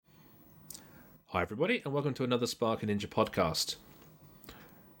Hi, everybody, and welcome to another Spark and Ninja podcast.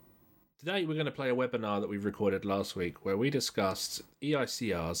 Today, we're going to play a webinar that we recorded last week where we discussed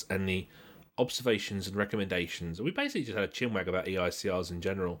EICRs and the observations and recommendations. We basically just had a chinwag about EICRs in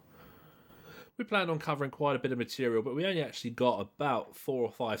general. We planned on covering quite a bit of material, but we only actually got about 4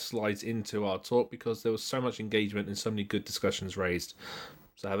 or 5 slides into our talk because there was so much engagement and so many good discussions raised.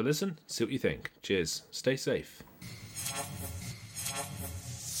 So have a listen, see what you think. Cheers. Stay safe.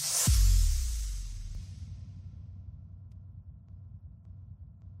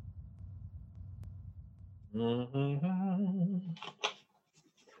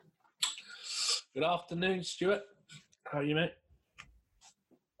 Good afternoon, Stuart. How are you, mate?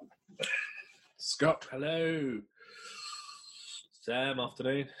 Scott, hello. Sam,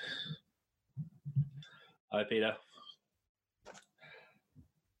 afternoon. Hi, Peter.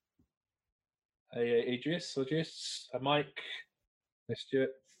 Hey, Idris. Hi, Mike. Hey,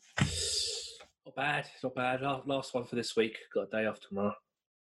 Stuart. Not bad. Last one for this week. Got a day off tomorrow.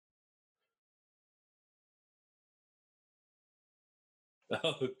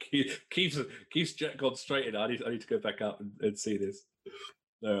 Oh, Keith's gone straight in. I need to go back up and see this.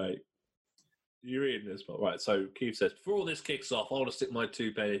 All right. You're reading this, but right. So Keith says, before all this kicks off, I want to stick my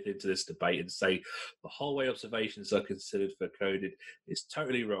 2 pennies into this debate and say the whole way observations are considered for coded is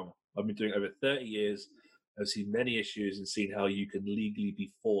totally wrong. I've been doing it over 30 years. I've seen many issues and seen how you can legally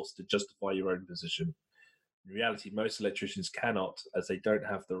be forced to justify your own position. In reality, most electricians cannot, as they don't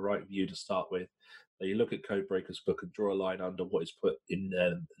have the right view to start with. They look at Codebreaker's book and draw a line under what is put in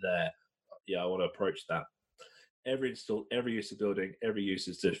there. Yeah, I want to approach that. Every use of building, every use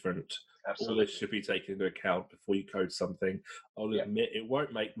is different. Absolutely. All this should be taken into account before you code something. I'll admit it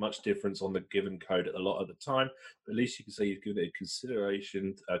won't make much difference on the given code a lot of the time, but at least you can say you've given it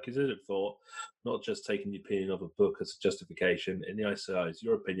considered thought, not just taking the opinion of a book as a justification. In the ICI, it's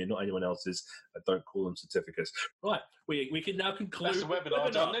your opinion, not anyone else's. Don't call them certificates. Right, we can now conclude. That's the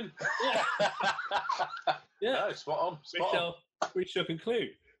webinar done then. Yeah, no, spot on. We shall conclude.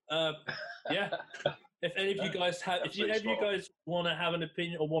 Yeah. If any of you guys want to have an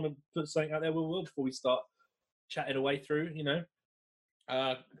opinion or want to put something out there, we will before we start chatting away through.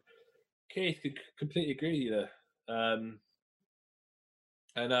 Keith could completely agree with you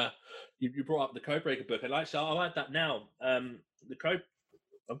there. You brought up the Codebreaker book, and actually I'll add that now. The code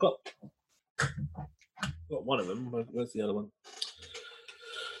I've got one of them. Where's the other one?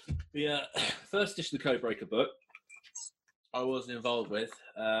 The first edition of the Codebreaker book I wasn't involved with.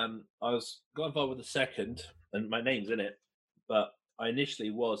 I got involved with the second, and my name's in it, but I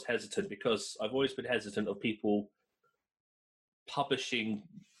initially was hesitant because I've always been hesitant of people publishing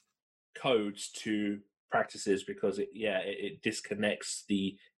codes to practices because it disconnects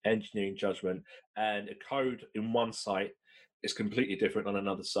the engineering judgment, and a code in one site is completely different on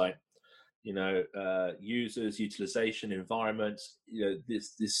another site. Users, utilization, environments.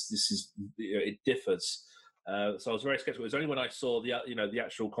 This is it differs. So I was very skeptical. It was only when I saw the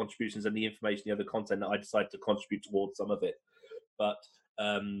actual contributions and the information, the other content, that I decided to contribute towards some of it. But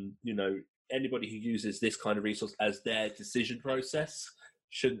anybody who uses this kind of resource as their decision process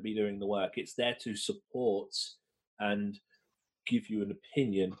shouldn't be doing the work. It's there to support and give you an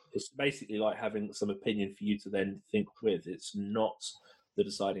opinion. It's basically like having some opinion for you to then think with. It's not the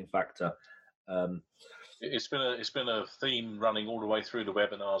deciding factor. It's been a theme running all the way through the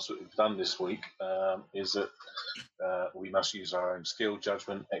webinars that we've done this week. Is that we must use our own skill,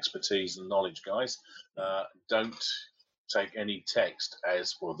 judgment, expertise, and knowledge, guys. Don't take any text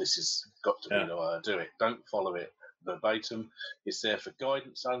as, well, this has got to be the way I do it. Don't follow it verbatim. It's there for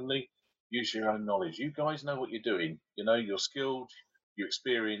guidance only. Use your own knowledge. You guys know what you're doing. You're skilled, you're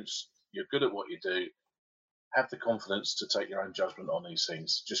experienced, you're good at what you do. Have the confidence to take your own judgment on these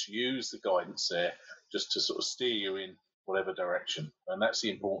things. Just use the guidance there just to sort of steer you in whatever direction. And that's the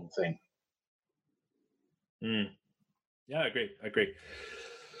important thing. Yeah, I agree.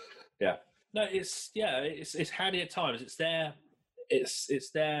 Yeah. No, it's handy at times. It's there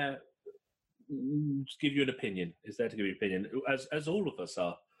to give you an opinion. It's there to give you an opinion, as all of us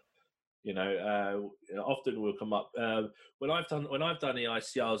are. Often we'll come up when I've done the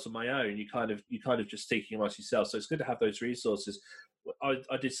ICRs on my own. You kind of just thinking amongst yourself. So it's good to have those resources.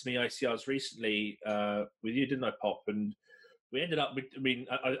 I did some ICRs recently with you, didn't I, Pop? And we ended up.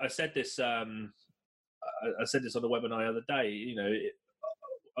 I said this. I said this on the webinar the other day.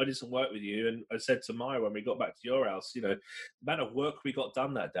 I did some work with you, and I said to Maya when we got back to your house, the amount of work we got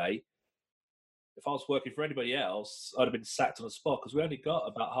done that day. If I was working for anybody else, I'd have been sacked on the spot because we only got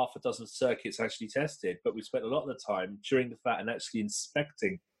about half a dozen circuits actually tested, but we spent a lot of the time during the FAT and actually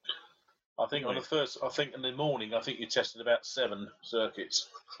inspecting. I think on the first, I think in the morning, I think you tested about 7 circuits.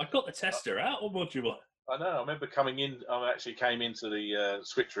 I got the tester out, or what do you want? I know. I remember coming in. I actually came into the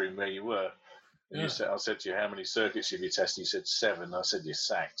switch room where you were. And Yeah. you said, I said to you, how many circuits have you tested? You said 7. I said, you're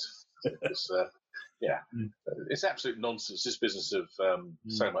sacked. Yeah, it's absolute nonsense. This business of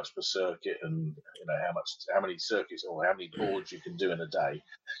so much per circuit, and how many circuits or how many boards you can do in a day.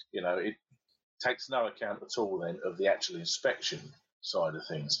 It takes no account at all then of the actual inspection side of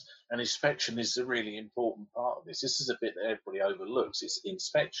things. And inspection is a really important part of this. This is a bit that everybody overlooks. It's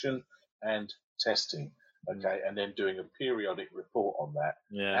inspection and testing. Okay, and then doing a periodic report on that.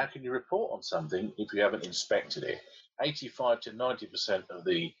 Yeah. How can you report on something if you haven't inspected it? 85 to 90% of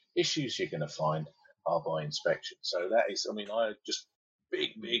the issues you're going to find are by inspection. So that is, I just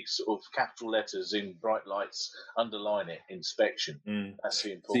big sort of capital letters in bright lights underline it: inspection. That's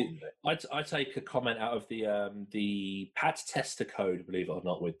the important bit. I take a comment out of the PAT tester code, believe it or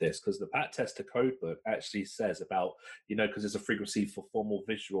not, with this, because the PAT tester code book actually says about, because there's a frequency for formal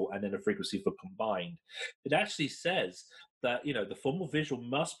visual and then a frequency for combined. It actually says that the formal visual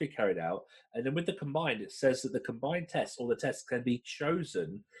must be carried out, and then with the combined, it says that the combined tests or the tests can be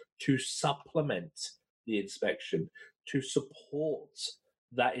chosen to supplement the inspection, to support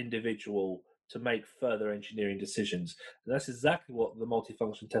that individual to make further engineering decisions. And that's exactly what the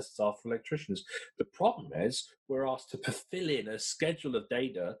multifunction tests are for electricians. The problem is we're asked to fill in a schedule of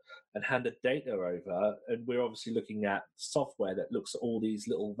data and hand the data over, and we're obviously looking at software that looks at all these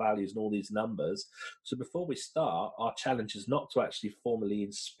little values and all these numbers. So before we start, our challenge is not to actually formally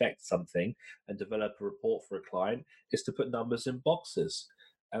inspect something and develop a report for a client, it's to put numbers in boxes.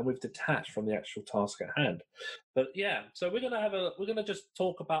 And we've detached from the actual task at hand. But yeah, so we're gonna just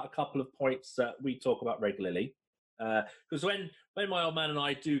talk about a couple of points that we talk about regularly. Because when my old man and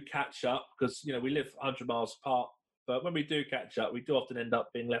I do catch up, because we live 100 miles apart, but when we do catch up, we do often end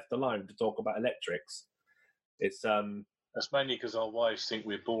up being left alone to talk about electrics. It's That's mainly because our wives think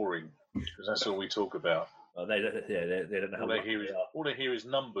we're boring, because that's all we talk about. they don't know how all they hear is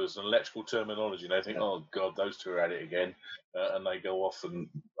numbers and electrical terminology, and they think, "Oh God, those two are at it again," and they go off and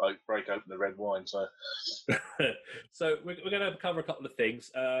break open the red wine. So, so we're going to cover a couple of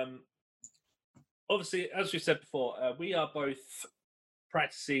things. Obviously, as we said before, we are both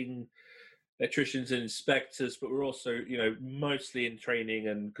practicing electricians and inspectors, but we're also, mostly in training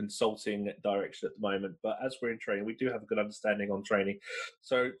and consulting direction at the moment. But as we're in training, we do have a good understanding on training.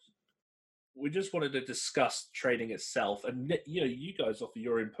 So we just wanted to discuss training itself, and you guys offer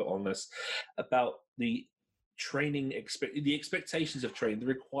your input on this about the training, the expectations of training, the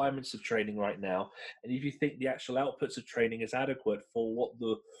requirements of training right now, and if you think the actual outputs of training is adequate for what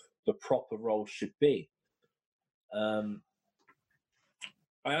the proper role should be.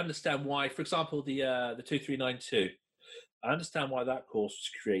 I understand why, for example, the 2392. I understand why that course was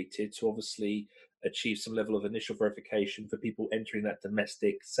created to obviously achieve some level of initial verification for people entering that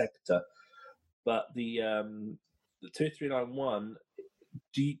domestic sector. But the 2391,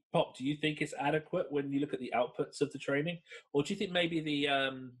 do you think it's adequate when you look at the outputs of the training, or do you think maybe the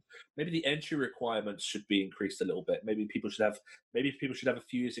entry requirements should be increased a little bit? Maybe people should have a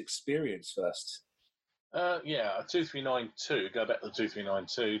few years' experience first. 2392. Go back to the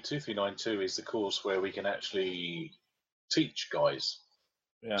 2392. 2392 is the course where we can actually teach guys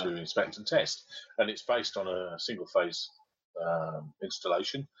to inspect and test, and it's based on a single phase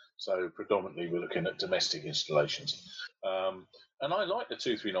installation. So predominantly we're looking at domestic installations. And I like the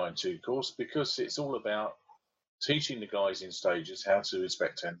 2392 course because it's all about teaching the guys in stages how to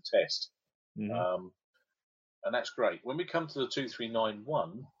inspect and test. And that's great. When we come to the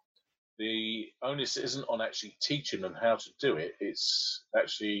 2391, the onus isn't on actually teaching them how to do it. It's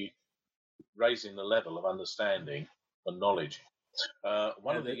actually raising the level of understanding and knowledge.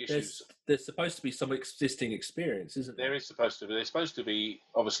 One of the issues, there's supposed to be some existing experience, isn't there? There's supposed to be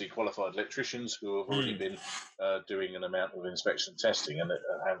obviously qualified electricians who have already been doing an amount of inspection testing and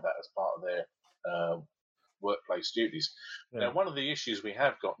have that as part of their workplace duties. Now, one of the issues we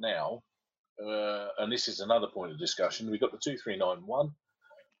have got now, and this is another point of discussion, we've got the 2391,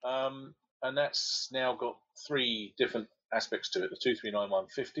 and that's now got 3 different aspects to it. The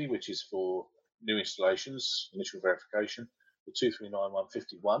 239150, which is for new installations, initial verification. The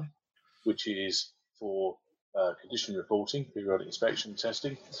 239151, which is for condition reporting, periodic inspection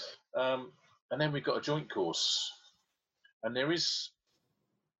testing. And then we've got a joint course. And there is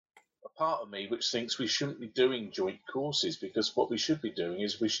a part of me which thinks we shouldn't be doing joint courses, because what we should be doing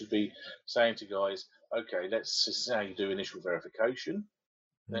is we should be saying to guys, okay, this is how you do initial verification.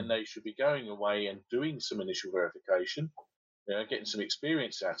 Then they should be going away and doing some initial verification, getting some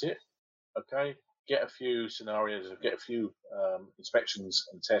experience at it. Okay, get a few scenarios, get a few inspections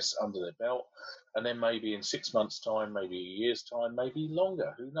and tests under their belt, and then maybe in 6 months' time, maybe a year's time, maybe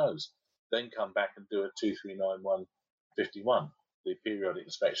longer, who knows? Then come back and do a 239151, the periodic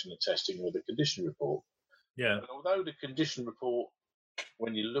inspection and testing with a condition report. Yeah. And although the condition report,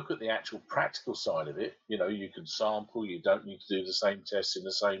 when you look at the actual practical side of it, you can sample, you don't need to do the same tests in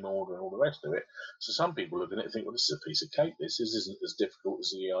the same order and all the rest of it. So some people look at it and think, well, this is a piece of cake. This isn't as difficult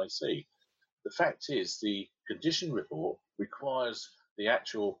as the EIC. The fact is, the condition report requires the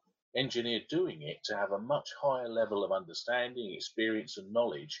actual engineer doing it to have a much higher level of understanding, experience, and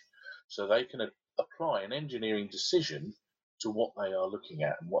knowledge, so they can apply an engineering decision to what they are looking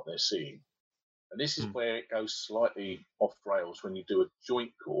at and what they're seeing. And this is where it goes slightly off rails when you do a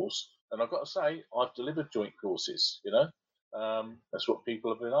joint course. And I've got to say, I've delivered joint courses, that's what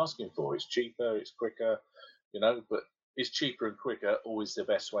people have been asking for. It's cheaper, it's quicker, but is cheaper and quicker always the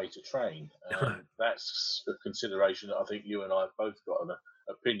best way to train? That's a consideration that I think you and I have both got an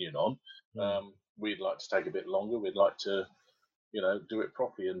opinion on. We'd like to take a bit longer. We'd like to, do it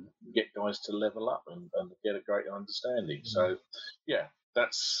properly and get guys to level up and get a greater understanding. So, yeah,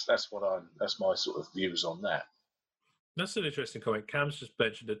 that's my sort of views on that. That's an interesting comment. Cam's just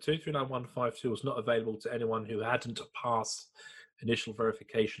mentioned that 239152 was not available to anyone who hadn't passed initial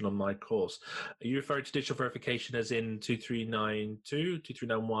verification on my course. Are you referring to initial verification as in 2392,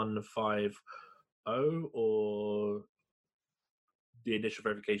 239150, or the initial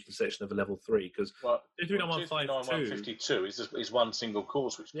verification section of a level 3? Because 239152 is one single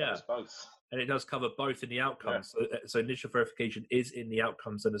course which covers both. And it does cover both in the outcomes. Yeah. So initial verification is in the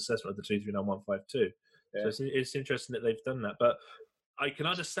outcomes and assessment of the 239152. Yeah. So it's interesting that they've done that. But I can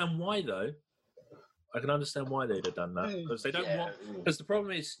understand why, though. I can understand why they'd have done that. Because they don't want... Because the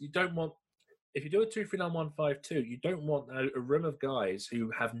problem is, you don't want... If you do a 239152, you don't want a room of guys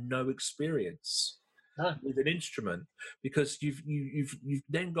who have no experience with an instrument, because you've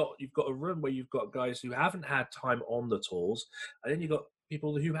got a room where you've got guys who haven't had time on the tools, and then you've got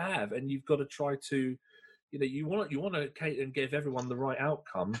people who have, and you've got to try to, you want to cater and give everyone the right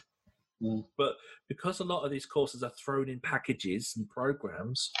outcome. But because a lot of these courses are thrown in packages and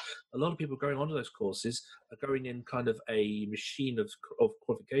programs, a lot of people going onto those courses are going in kind of a machine of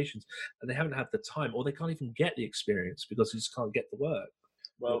qualifications, and they haven't had the time, or they can't even get the experience because they just can't get the work.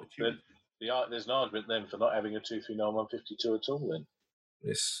 Well, there's an argument then for not having a 239152 at all then.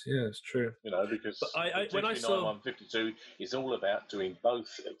 It's true. Because when I saw 152 is all about doing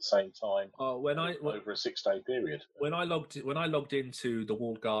both at the same time. Over a 6-day period. When I logged into the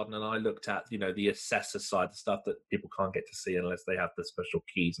walled garden and I looked at the assessor side, the stuff that people can't get to see unless they have the special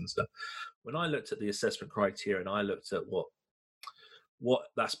keys and stuff. When I looked at the assessment criteria and I looked at what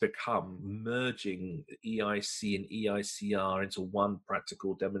that's become, merging EIC and EICR into one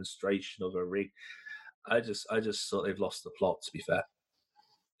practical demonstration of a rig, I just thought they've lost the plot, to be fair.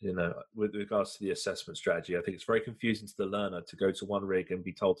 With regards to the assessment strategy, I think it's very confusing to the learner to go to one rig and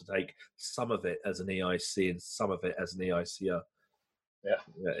be told to take some of it as an EIC and some of it as an EICR.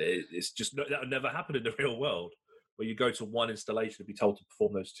 It's just that would never happen in the real world, where you go to one installation and be told to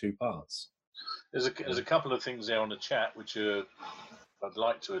perform those two parts. There's a couple of things there on the chat which I'd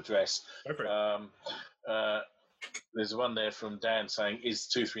like to address. There's one there from Dan saying, is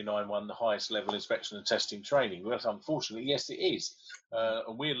 2391 the highest level inspection and testing training? Well, unfortunately, yes, it is.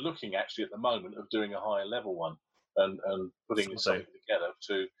 And we're looking actually at the moment of doing a higher level one and putting something together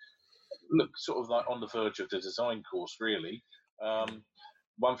to look sort of like on the verge of the design course, really.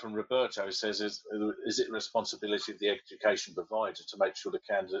 One from Roberto says, is it the responsibility of the education provider to make sure the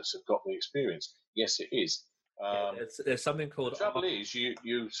candidates have got the experience? Yes, it is. There's something called... The trouble is,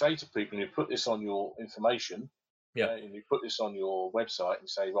 you say to people, and you put this on your information, and you put this on your website and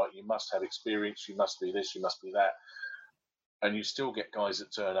say, right, you must have experience, you must be this, you must be that, and you still get guys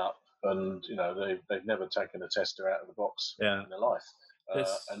that turn up and they've never taken a tester out of the box in their life,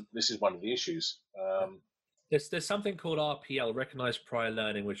 and this is one of the issues. There's something called RPL, Recognised Prior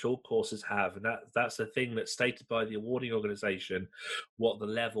Learning, which all courses have, and that's a thing that's stated by the awarding organisation what the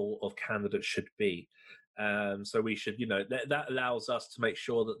level of candidate should be. So we should, that allows us to make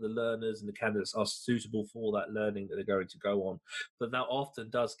sure that the learners and the candidates are suitable for that learning that they're going to go on. But that often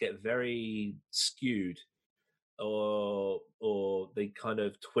does get very skewed, or they kind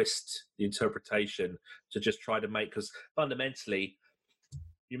of twist the interpretation to just try to make, because fundamentally,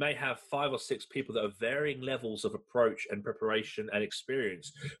 you may have 5 or 6 people that are varying levels of approach and preparation and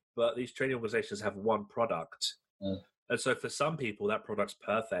experience, but these training organizations have one product. And so for some people, that product's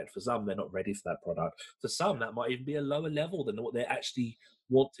perfect. For some, they're not ready for that product. For some, that might even be a lower level than what they're actually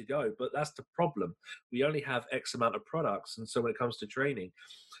want to go. But that's the problem. We only have X amount of products, and so when it comes to training,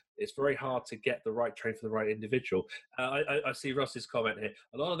 it's very hard to get the right train for the right individual. I see Ross's comment here.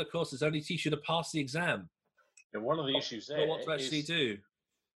 A lot of the courses only teach you to pass the exam. And one of the issues there But what to actually do?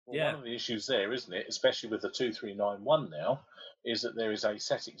 Well, Yeah. one of the issues there, isn't it, especially with the 2391 now, is that there is a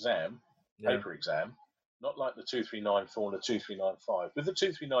set exam, paper exam, not like the 2394 and the 2395. With the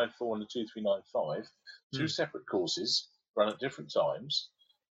 2394 and the 2395, two separate courses run at different times.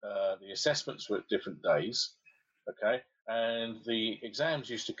 The assessments were at different days, okay? And the exams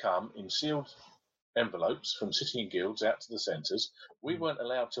used to come in sealed envelopes from City and Guilds out to the centres. We weren't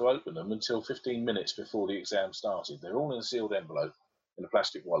allowed to open them until 15 minutes before the exam started. They're all in a sealed envelope in a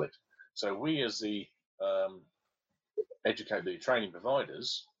plastic wallet. So we, as the the training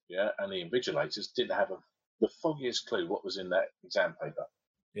providers, and the invigilators, didn't have the foggiest clue what was in that exam paper.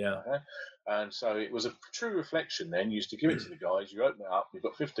 Yeah. Okay? And so it was a true reflection then. You used to give it to the guys, you open it up, you've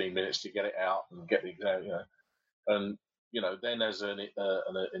got 15 minutes to get it out and get the exam, And, then as an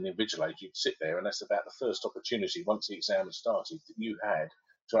invigilator, you'd sit there, and that's about the first opportunity, once the exam had started, that you had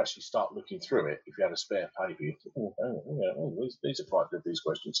to actually start looking through it. If you had a spare paper, you thought, these are quite good, these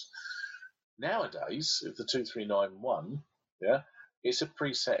questions. Nowadays, with the 2391, it's a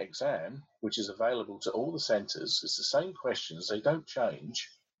preset exam, which is available to all the centres. It's the same questions, they don't change.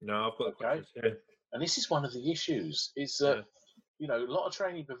 No, I've got the questions here. And this is one of the issues, is that, a lot of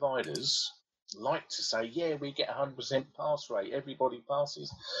training providers like to say, we get 100% pass rate, everybody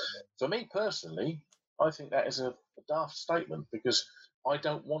passes. For me personally, I think that is a daft statement, because I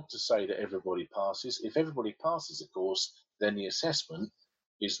don't want to say that everybody passes. If everybody passes a course, then the assessment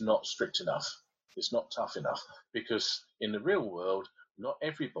is not strict enough. It's not tough enough, because in the real world, not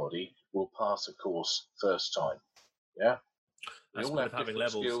everybody will pass a course first time. Yeah, we all have different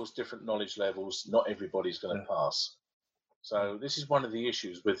skills, different knowledge levels. Not everybody's going to pass. So this is one of the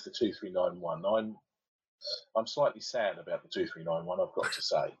issues with the 2391. I'm slightly sad about the 2391, I've got to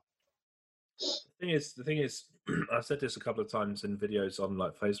say. The thing is, I've said this a couple of times in videos on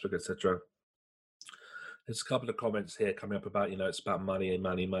like Facebook, etc. There's a couple of comments here coming up about, it's about money and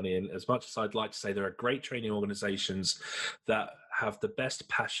money. And as much as I'd like to say there are great training organizations that have the best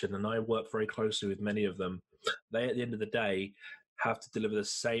passion, and I work very closely with many of them, they, at the end of the day, have to deliver the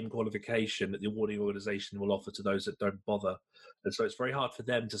same qualification that the awarding organization will offer to those that don't bother. And so it's very hard for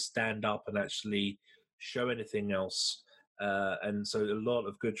them to stand up and actually show anything else. And so a lot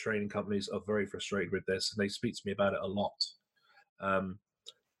of good training companies are very frustrated with this, and they speak to me about it a lot.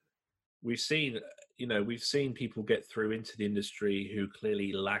 We've seen people get through into the industry who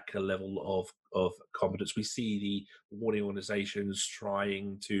clearly lack a level of competence. We see the awarding organizations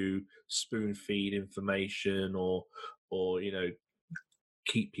trying to spoon feed information or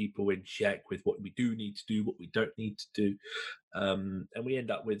keep people in check with what we do need to do, what we don't need to do, and we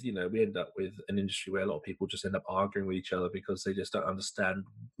end up with an industry where a lot of people just end up arguing with each other because they just don't understand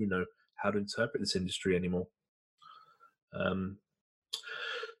how to interpret this industry anymore.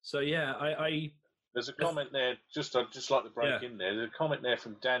 There's a comment there. I'd just like to break in there. There's a comment there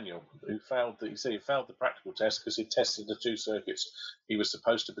from Daniel, who failed the practical test because he tested the two circuits he was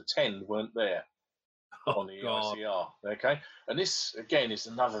supposed to pretend weren't there on the ICR. Okay, and this again is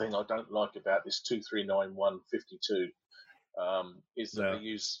another thing I don't like about this 239152. Is that they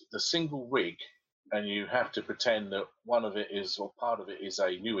use the single rig, and you have to pretend that one of it is, or part of it is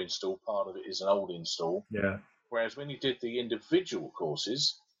a new install, part of it is an old install. Yeah. Whereas when you did the individual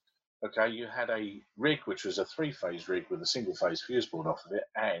courses, you had a rig which was a 3-phase rig with a single-phase fuse board off of it,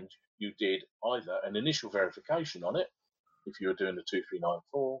 and you did either an initial verification on it, if you were doing the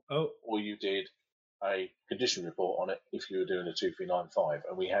 2394, or you did a condition report on it if you were doing a 2395,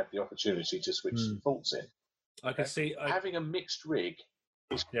 and we had the opportunity to switch some faults in. I can see having a mixed rig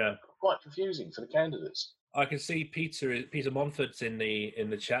is quite confusing for the candidates. I can see Peter Montfort's in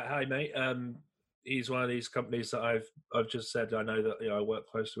the chat. Hi, mate. He's one of these companies that I've just said I know that I work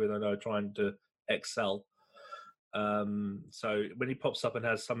closely with. I know trying to excel. So when he pops up and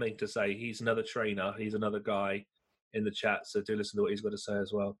has something to say, he's another trainer. He's another guy in the chat. So do listen to what he's got to say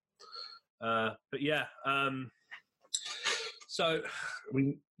as well. So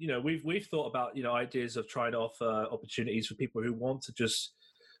we've thought about ideas of trying to offer opportunities for people who want to just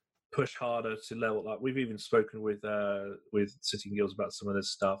push harder to level up. We've even spoken with City and Guilds about some of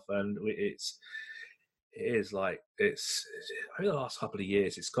this stuff, and over the last couple of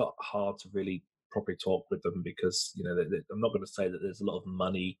years, it's got hard to really properly talk with them because I'm not going to say that there's a lot of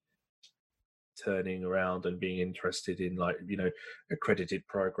money turning around and being interested in accredited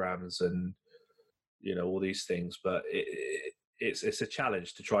programs and all these things, but it's a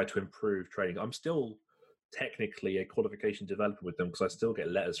challenge to try to improve training. I'm still technically a qualification developer with them because I still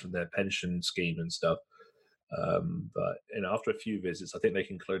get letters from their pension scheme and stuff. But after a few visits, I think they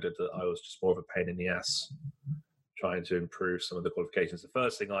concluded that I was just more of a pain in the ass trying to improve some of the qualifications. The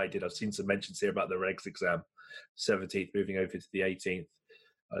first thing I did, I've seen some mentions here about the regs exam, 17th moving over to the 18th.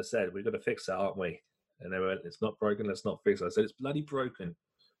 I said, we've got to fix that, aren't we? And they went, it's not broken, let's not fix it. I said, it's bloody broken.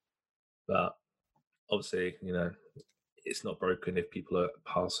 But obviously, it's not broken if people are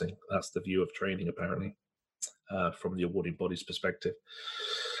passing. That's the view of training, apparently, from the awarding body's perspective.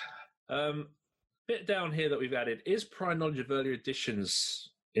 Bit down here that we've added, is prior knowledge of earlier editions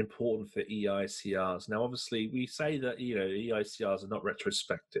important for EICRs? Now, obviously, we say that, EICRs are not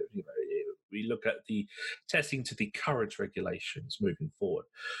retrospective. We look at the testing to the current regulations moving forward.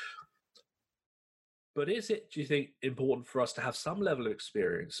 But is it, do you think, important for us to have some level of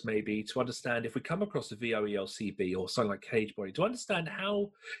experience, maybe, to understand if we come across a VOELCB or something like cage body, to understand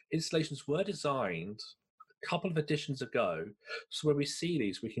how installations were designed a couple of editions ago, so when we see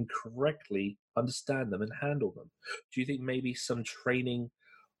these, we can correctly understand them and handle them? Do you think maybe some training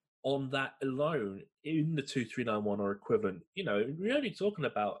on that alone in the 2391 or equivalent, we're only talking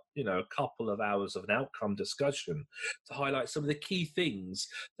about, a couple of hours of an outcome discussion to highlight some of the key things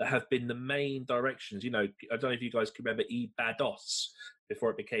that have been the main directions. I don't know if you guys can remember EBADOS before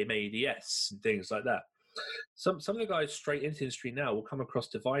it became ADS and things like that. Some of the guys straight into industry now will come across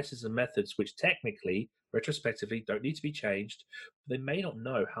devices and methods which technically, retrospectively, don't need to be changed, but they may not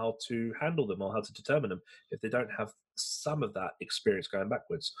know how to handle them or how to determine them if they don't have some of that experience going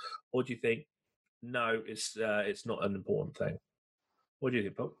backwards. Or do you think, no, it's not an important thing? What do you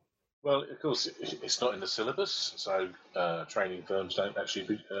think, Paul? Well, of course, it's not in the syllabus, so training firms don't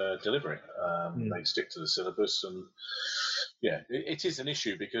actually deliver it. They stick to the syllabus, and it is an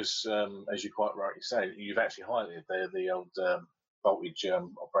issue because, as you quite rightly say, you've actually highlighted there the old voltage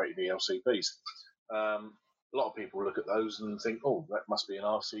operated ELCBs. A lot of people look at those and think, oh, that must be an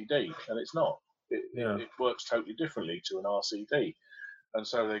RCD, and it's not. It works totally differently to an RCD. And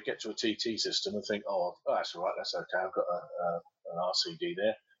so they get to a TT system and think, oh, that's all right, that's okay, I've got an RCD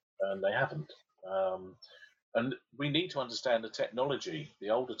there. And they haven't. And we need to understand the technology, the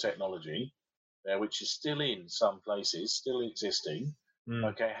older technology, which is still in some places, still existing.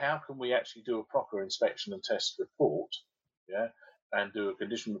 Okay, how can we actually do a proper inspection and test report, and do a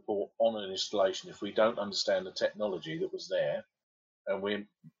condition report on an installation if we don't understand the technology that was there, and we're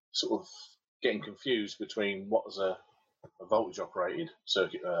sort of getting confused between what was a voltage operated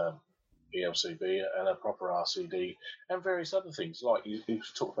circuit ELCB and a proper RCD and various other things, like you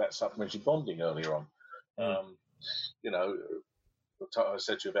talked about supplementary bonding earlier on. I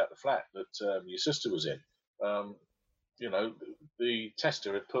said to you about the flat that your sister was in. The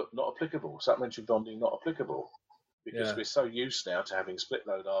tester had put not applicable, supplementary bonding not applicable, because we're so used now to having split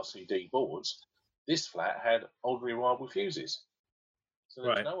load RCD boards. This flat had old rewirable fuses, so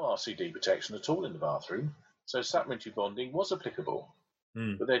there was no RCD protection at all in the bathroom. So supplementary bonding was applicable.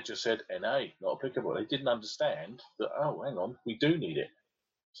 But they just said NA, not applicable. They didn't understand that, oh, hang on, we do need it.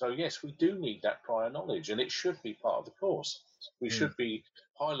 So, yes, we do need that prior knowledge, and it should be part of the course. We should be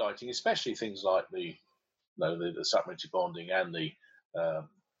highlighting, especially things like the supplementary bonding and the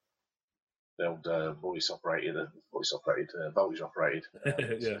old voltage-operated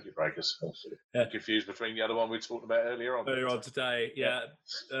circuit breakers. Confused between the other one we talked about earlier on. Earlier on today,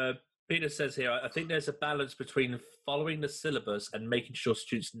 Peter says here, I think there's a balance between following the syllabus and making sure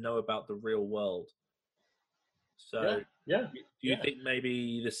students know about the real world. So, do you think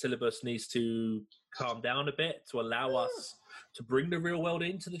maybe the syllabus needs to calm down a bit to allow us to bring the real world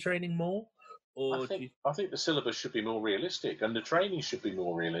into the training more? Or I think the syllabus should be more realistic, and the training should be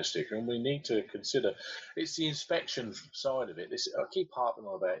more realistic, and we need to consider it's the inspection side of it. I keep harping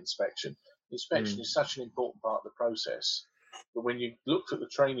on about inspection. Inspection is such an important part of the process. But when you look at the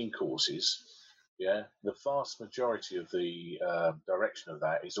training courses, the vast majority of the direction of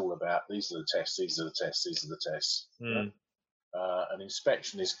that is all about these are the tests, these are the tests, these are the tests. And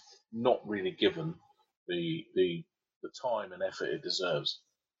inspection is not really given the time and effort it deserves.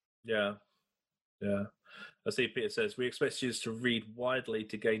 Yeah. I see Peter says, we expect students to read widely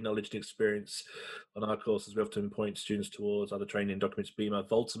to gain knowledge and experience on our courses. We often point students towards other training documents, Beamer,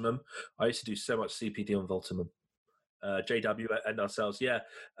 Voltimum. I used to do so much CPD on Voltimum. JW and ourselves,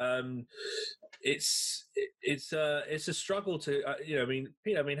 it's a struggle to,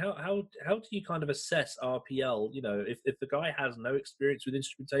 Peter, how do you kind of assess RPL? If the guy has no experience with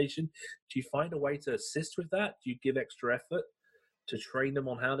instrumentation, do you find a way to assist with that? Do you give extra effort to train them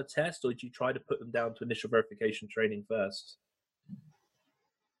on how to test, or do you try to put them down to initial verification training first?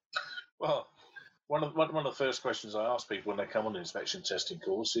 Well, one of the first questions I ask people when they come on an inspection testing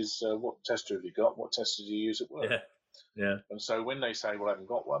course is, what tester have you got? What tester do you use at work? Yeah. And so when they say, well, I haven't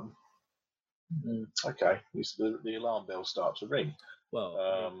got one, okay, the alarm bell starts to ring.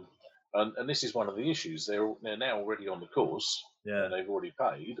 Well, and this is one of the issues. They're now already on the course, and they've already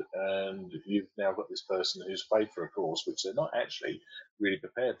paid, and you've now got this person who's paid for a course which they're not actually really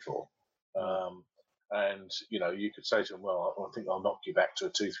prepared for. And you could say to them, well, I think I'll knock you back to a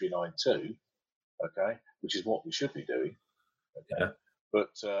 2392, okay, which is what we should be doing. Okay. Yeah. But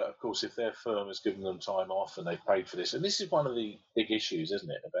of course, if their firm has given them time off and they've paid for this, and this is one of the big issues, isn't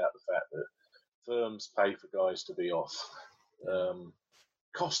it, about the fact that firms pay for guys to be off.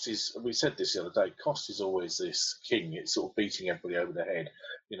 Cost is, we said this the other day, cost is always this king. It's sort of beating everybody over the head.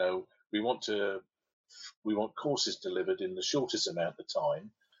 We want courses delivered in the shortest amount of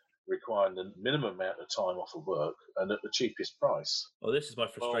time, requiring the minimum amount of time off of work, and at the cheapest price. Well, this is my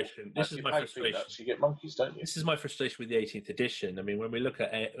frustration. This is my frustration. Peanuts, you get monkeys, don't you? This is my frustration with the 18th edition. I mean, when we look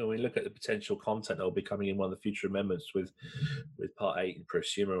at the potential content that will be coming in one of the future amendments with Part 8 and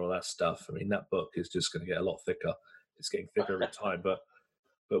prosumer and all that stuff, I mean, that book is just going to get a lot thicker. It's getting thicker every time, but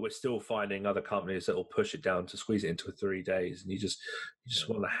we're still finding other companies that will push it down to squeeze it into 3 days, and you just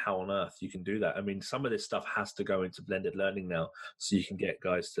wonder how on earth you can do that. I mean, some of this stuff has to go into blended learning now, so you can get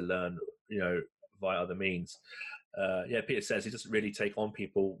guys to learn, via other means. Peter says he doesn't really take on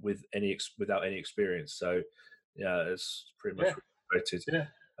people without any experience. So, it's pretty much related. Yeah,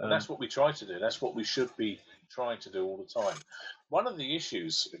 and that's what we try to do. That's what we should be trying to do all the time. One of the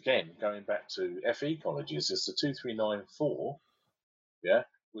issues, again, going back to FE colleges, is the 2394.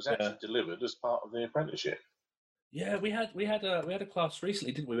 Was actually delivered as part of the apprenticeship. Yeah, we had a class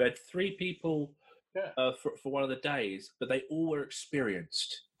recently, didn't we? We had 3 people for one of the days, but they all were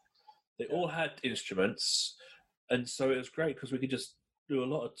experienced. They all had instruments, and so it was great because we could just do a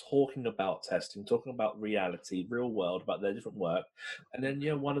lot of talking about testing, talking about reality, real world, about their different work. And then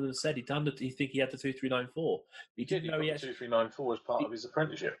one of them said he had the 2394. He didn't know he had 2394 as part of his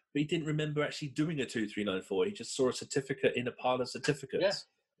apprenticeship. But he didn't remember actually doing a 2394. He just saw a certificate in a pile of certificates.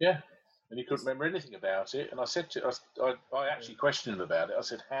 Yeah. And he couldn't remember anything about it. And I said I actually questioned him about it. I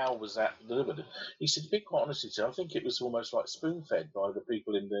said, how was that delivered? He said, to be quite honest with you, I think it was almost like spoon-fed by the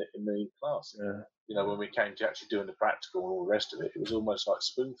people in the class. Yeah. When we came to actually doing the practical and all the rest of it, it was almost like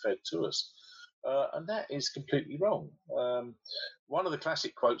spoon-fed to us. And that is completely wrong. One of the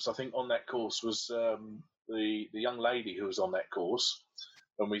classic quotes, I think, on that course was the young lady who was on that course.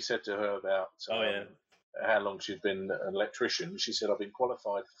 When we said to her about how long she'd been an electrician, she said, I've been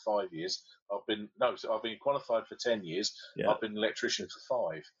qualified for 5 years. I've been qualified for 10 years. I've been an electrician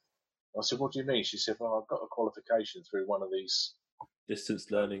for 5. I said, what do you mean? She said, well, I've got a qualification through one of these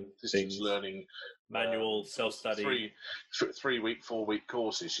distance learning manual self-study 3-week 4-week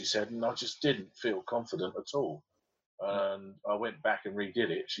courses. She said, and I just didn't feel confident at all. And I went back and redid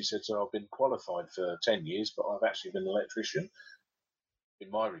it. She said, so I've been qualified for 10 years, but I've actually been an electrician, in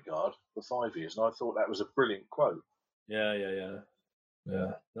my regard, for 5 years. And I thought that was a brilliant quote. Yeah.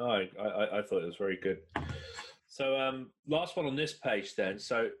 No, I thought it was very good. So last one on this page then.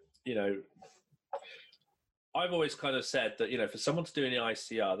 So, I've always kind of said that, for someone to do an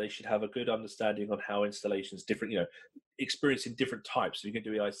ICR, they should have a good understanding on how installations different, experiencing different types. So you can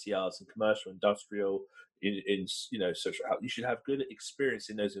do ICRs in commercial, industrial, in social health. You should have good experience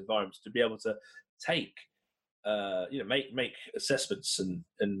in those environments to be able to take, make assessments and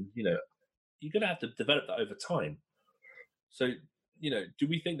you're going to have to develop that over time. So, do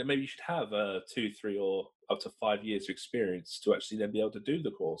we think that maybe you should have 2, 3, or up to 5 years of experience to actually then be able to do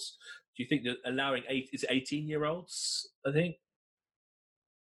the course? Do you think that allowing 18-year-olds, I think,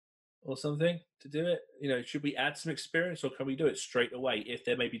 or something to do it? Should we add some experience, or can we do it straight away if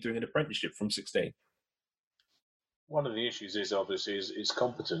they're maybe doing an apprenticeship from 16? One of the issues is obviously is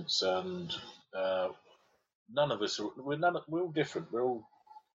competence, and none of us we're all different. We're all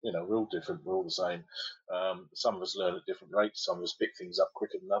different. We're all the same. Some of us learn at different rates. Some of us pick things up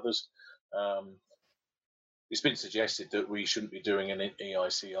quicker than others. It's been suggested that we shouldn't be doing an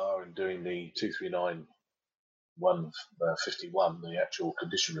EICR and doing the 239 151, the actual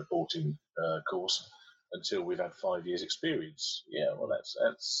condition reporting course, until we've had 5 years experience. Yeah, well, that's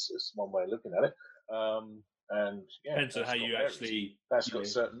one way of looking at it. And depends on how you merits. Actually. That's got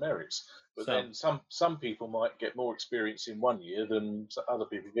certain merits. But then some people might get more experience in 1 year than other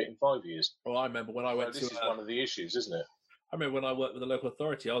people get in 5 years. Well, I remember when I went this is one of the issues, isn't it? I remember when I worked with the local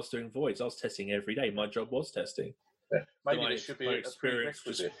authority, I was doing voids. I was testing every day. My job was testing. Yeah. Maybe there should be a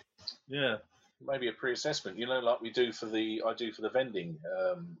prerequisite. Maybe a pre-assessment. Like I do for the vending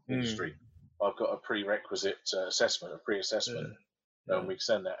industry. I've got a prerequisite assessment, a pre-assessment. And we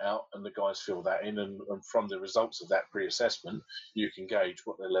send that out, and the guys fill that in, and from the results of that pre-assessment, you can gauge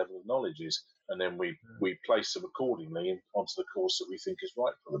what their level of knowledge is, and then we place them accordingly onto the course that we think is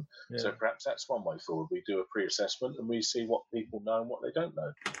right for them. So perhaps that's one way forward. We do a pre-assessment, and we see what people know and what they don't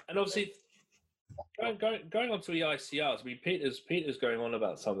know. And obviously, going on to the ICRs, I mean, Peter's going on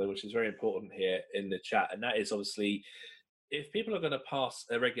about something which is very important here in the chat, and that is obviously if people are going to pass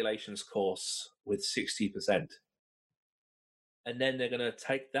a regulations course with 60%, and then they're going to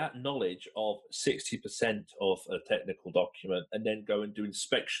take that knowledge of 60% of a technical document and then go and do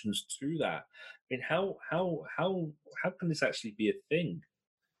inspections to that. I mean, how can this actually be a thing?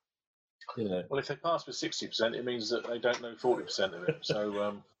 You know? Well, if they pass with 60%, it means that they don't know 40% of it.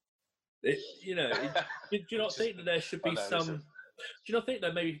 So, do you not think that there should be some? Do you not think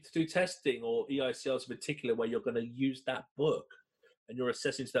that maybe to do testing or EICRs in particular, where you're going to use that book and you're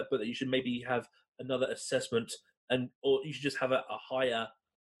assessing to that book, that you should maybe have another assessment, or you should just have a higher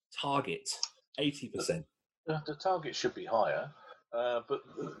target, 80%? The target should be higher, but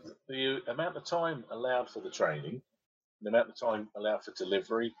the amount of time allowed for the training, the amount of time allowed for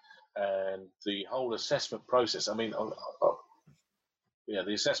delivery, and the whole assessment process. I mean,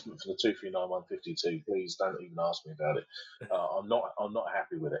 the assessment for the 239152. Please don't even ask me about it. I'm not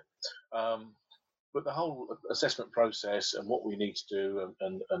happy with it. But the whole assessment process and what we need to do,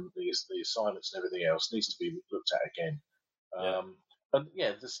 and the assignments and everything else needs to be looked at again. And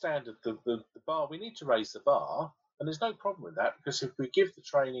the standard, the bar, we need to raise the bar, and there's no problem with that, because if we give the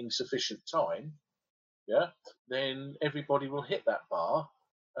training sufficient time, then everybody will hit that bar,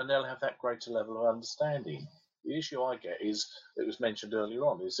 and they'll have that greater level of understanding. The issue I get is, it was mentioned earlier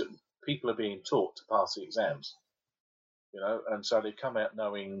on, is that people are being taught to pass the exams, and so they come out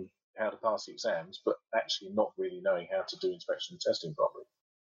knowing how to pass the exams, but actually not really knowing how to do inspection and testing properly.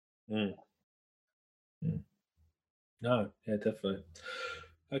 No, yeah, definitely.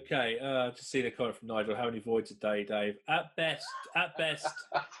 Okay, just seeing a comment from Nigel. How many voids a day, Dave? At best,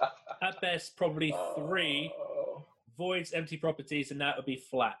 probably 3 voids, empty properties, and that would be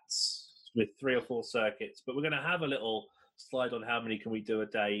flats with 3 or 4 circuits. But we're going to have a little slide on how many can we do a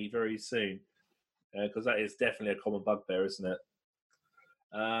day very soon, because that is definitely a common bugbear, isn't it?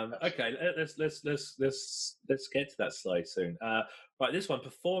 Okay, let's get to that slide soon. Right, this one,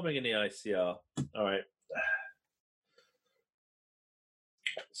 performing in the ICR. All right.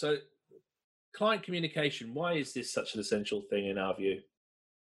 So, client communication. Why is this such an essential thing in our view?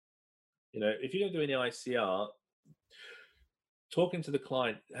 If you're going to do any ICR, talking to the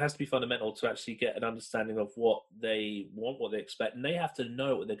client has to be fundamental to actually get an understanding of what they want, what they expect, and they have to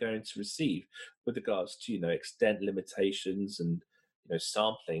know what they're going to receive with regards to extent limitations and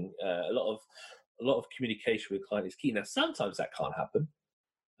sampling. A lot of communication with the client is key. Now, sometimes that can't happen.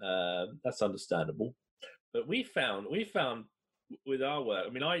 That's understandable, but we found with our work. I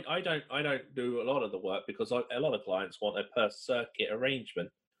mean, I don't do a lot of the work because a lot of clients want a per circuit arrangement.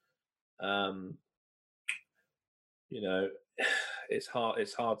 It's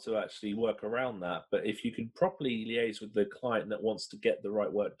hard to actually work around that. But if you can properly liaise with the client that wants to get the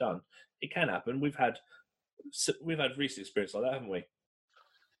right work done, it can happen. We've had recent experience like that, haven't we?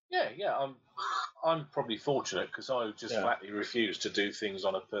 Yeah. I'm probably fortunate because I just flatly refuse to do things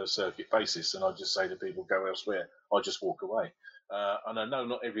on a per circuit basis, and I just say to people, go elsewhere. I just walk away. And I know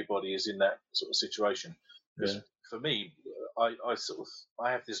not everybody is in that sort of situation. Because for me, I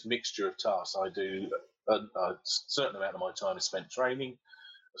have this mixture of tasks. I do a certain amount of my time is spent training,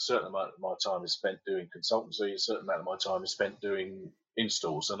 a certain amount of my time is spent doing consultancy, a certain amount of my time is spent doing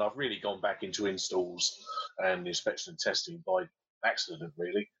installs. And I've really gone back into installs and inspection and testing by accident,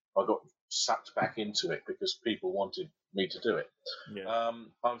 really. I got sucked back into it because people wanted me to do it.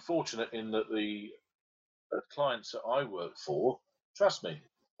 I'm fortunate in that the clients that I work for trust me,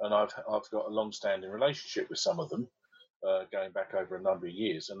 and I've got a long-standing relationship with some of them, going back over a number of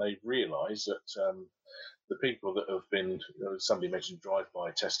years, and they've realised that the people that have been, somebody mentioned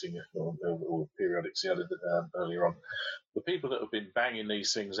drive-by testing or periodics earlier on, the people that have been banging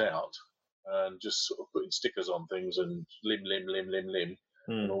these things out and just sort of putting stickers on things and lim,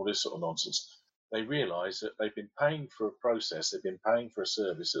 and all this sort of nonsense, they realise that they've been paying for a process, they've been paying for a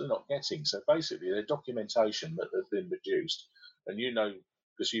service that they're not getting. So basically, their documentation that has been produced, and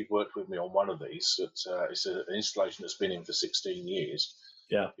because you've worked with me on one of these, that it's an installation that's been in for 16 years.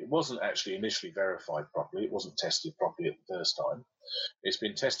 It wasn't actually initially verified properly. It wasn't tested properly at the first time. It's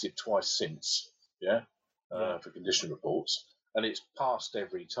been tested twice since, for condition reports, and it's passed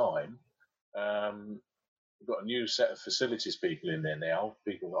every time. We've got a new set of facilities people in there now,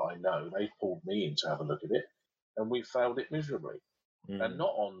 people that I know. They've pulled me in to have a look at it, and we failed it miserably. And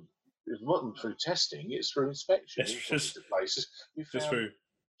not on it wasn't through testing; it's through inspection. It's We've gone into places. We just found through.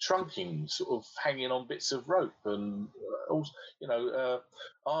 trunking sort of hanging on bits of rope and also,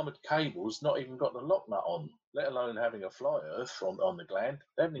 armoured cables not even got the lock nut on, let alone having a fly earth on the gland.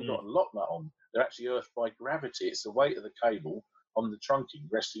 They haven't even got a lock nut on. They're actually earthed by gravity. It's the weight of the cable on the trunking,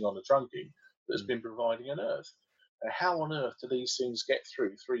 resting on the trunking, that's been providing an earth. How on earth do these things get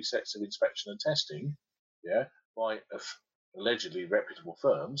through 3 sets of inspection and testing, by allegedly reputable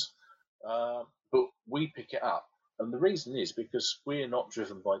firms, but we pick it up? And the reason is because we're not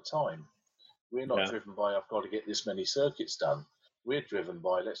driven by time. We're not driven by, I've got to get this many circuits done. We're driven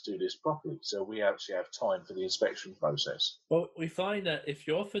by, let's do this properly. So we actually have time for the inspection process. Well, we find that if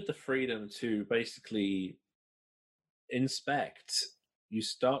you're offered the freedom to basically inspect, you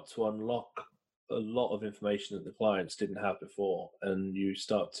start to unlock a lot of information that the clients didn't have before, and you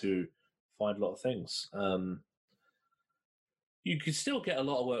start to find a lot of things. You could still get a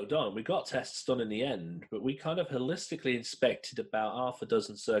lot of work done. We got tests done in the end, but we kind of holistically inspected about half a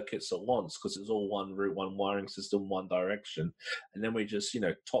dozen circuits at once because it was all one route, one wiring system, one direction. And then we just,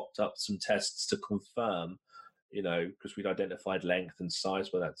 topped up some tests to confirm, because we'd identified length and size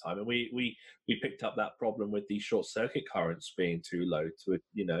by that time. And we picked up that problem with the short circuit currents being too low to,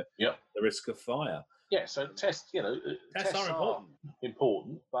 the risk of fire. Yeah, so tests are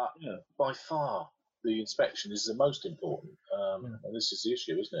important, but by far the inspection is the most important, and this is the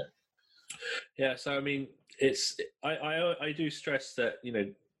issue, isn't it? Yeah, so I mean, I do stress that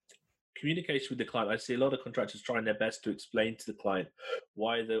communication with the client. I see a lot of contractors trying their best to explain to the client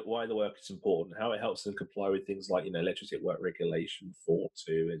why the work is important, how it helps them comply with things like electricity at work regulation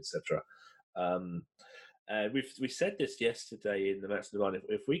 4.2, etc. We said this yesterday in the Master Design.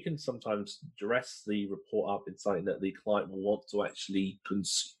 If we can sometimes dress the report up in something that the client will want to actually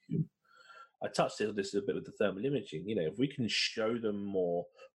consume. I touched on this a bit with the thermal imaging. If we can show them more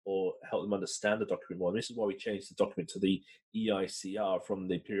or help them understand the document more, and this is why we changed the document to the EICR from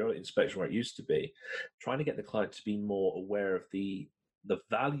the periodic inspection where it used to be, trying to get the client to be more aware of the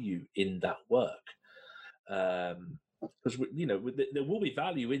value in that work. Because there will be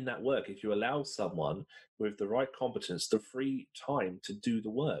value in that work if you allow someone with the right competence the free time to do the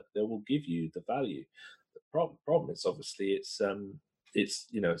work. They will give you the value. The problem is obviously it's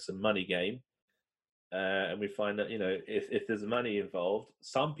a money game. And we find that if there's money involved,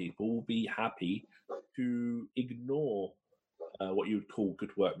 some people will be happy to ignore what you would call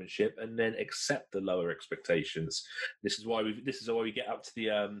good workmanship and then accept the lower expectations. This is why we get up to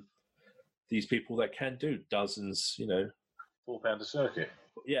the these people that can do dozens. £4 a circuit.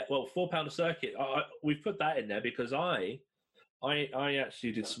 Yeah, well, £4 a circuit. We've put that in there because I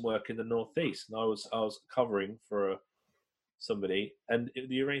actually did some work in the northeast, and I was covering for somebody, and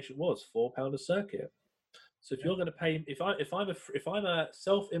the arrangement was £4 a circuit. So if you're going to pay, if I'm a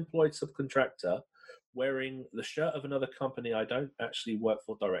self-employed subcontractor wearing the shirt of another company I don't actually work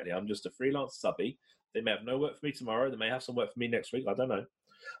for directly, I'm just a freelance subby. They may have no work for me tomorrow. They may have some work for me next week. I don't know.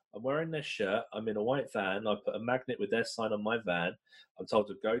 I'm wearing their shirt. I'm in a white van. I put a magnet with their sign on my van. I'm told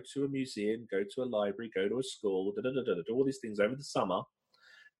to go to a museum, go to a library, go to a school, do all these things over the summer,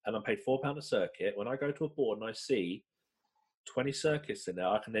 and I'm paid £4 a circuit. When I go to a board and I see 20 circuits in there,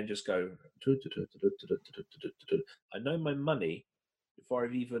 I can then just go. I know my money before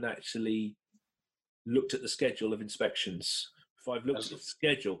I've even actually looked at the schedule of inspections. Before I've looked at the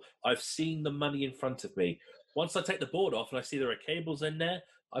schedule, I've seen the money in front of me. Once I take the board off and I see there are cables in there,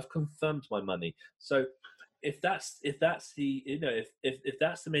 I've confirmed my money. So if that's the if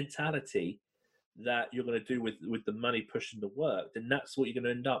that's the mentality that you're going to do with the money pushing the work, then that's what you're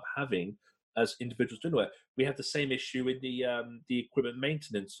going to end up having as individuals doing work. We have the same issue in the equipment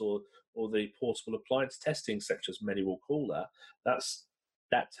maintenance or the portable appliance testing sector, as many will call that.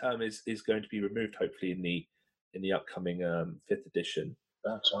 That term is going to be removed hopefully in the upcoming 5th edition.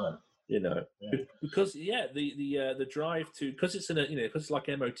 That time. Because the drive to, because it's because it's like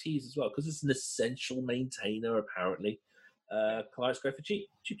MOTs as well, because it's an essential maintainer apparently. Clients go for cheap.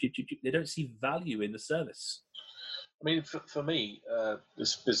 They don't see value in the service. I mean, for me,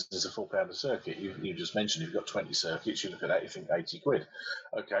 this business of £4 a circuit, you just mentioned you've got 20 circuits, you look at that, you think 80 quid.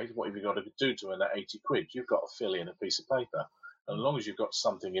 Okay, what have you got to do to earn that 80 quid? You've got to fill in a piece of paper. And as long as you've got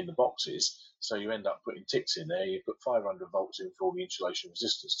something in the boxes, so you end up putting ticks in there, you put 500 volts in for the insulation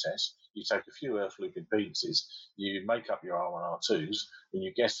resistance test, you take a few earth loop impedances, you make up your R1, R2s, and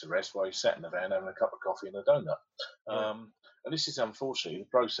you guess the rest while you sat in the van having a cup of coffee and a donut. Yeah. And this is unfortunately the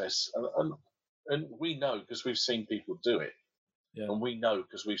process. And we know because we've seen people do it. Yeah. And we know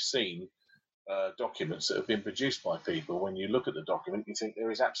because we've seen documents that have been produced by people. When you look at the document, you think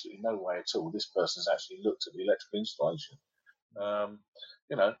there is absolutely no way at all this person's actually looked at the electrical installation. And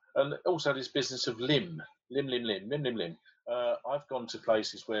also this business of lim. I've gone to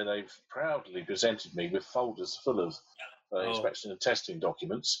places where they've proudly presented me with folders full of inspection and testing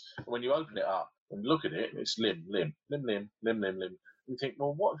documents. And when you open it up and look at it, it's lim. You think,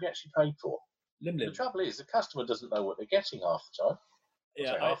 well, what have you actually paid for? The trouble is, the customer doesn't know what they're getting half the time.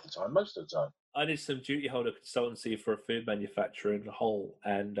 Half the time, most of the time. I did some duty holder consultancy for a food manufacturer in Hull,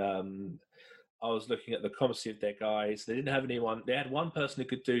 and I was looking at the competency of their guys. They didn't have anyone. They had one person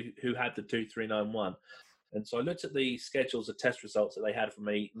who had the 2391. And so I looked at the schedules of test results that they had from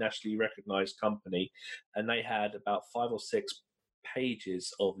a nationally recognized company, and they had about 5 or 6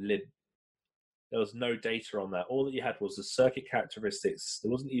 pages of lim. There was no data on that. All that you had was the circuit characteristics.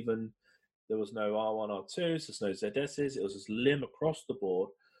 There was no R1, R2s, there's no ZSs. It was just lim across the board.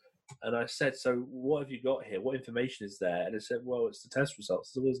 And I said, so what have you got here? What information is there? And they said, well, it's the test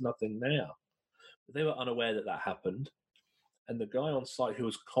results. There was nothing there. But they were unaware that happened. And the guy on site who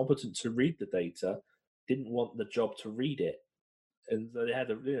was competent to read the data didn't want the job to read it. And so they had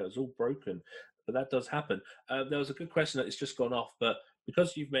it was all broken. But that does happen. There was a good question that it's just gone off, but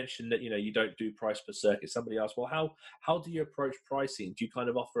because you've mentioned that you don't do price per circuit, somebody asked, well, how do you approach pricing? Do you kind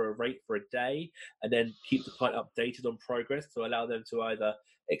of offer a rate for a day and then keep the client updated on progress to allow them to either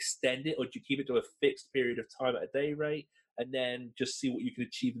extend it, or do you keep it to a fixed period of time at a day rate and then just see what you can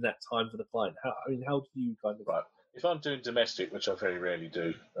achieve in that time for the client? How do you kind of... Right. If I'm doing domestic, which I very rarely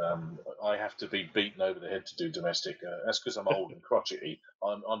do, I have to be beaten over the head to do domestic. That's because I'm old and crotchety.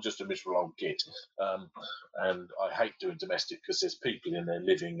 I'm just a miserable old git. And I hate doing domestic because there's people in there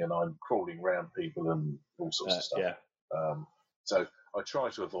living and I'm crawling around people and all sorts of stuff. Yeah. So I try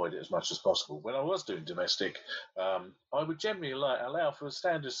to avoid it as much as possible. When I was doing domestic, I would generally allow for a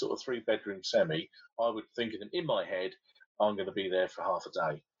standard sort of 3-bedroom semi. I would think in my head, I'm going to be there for half a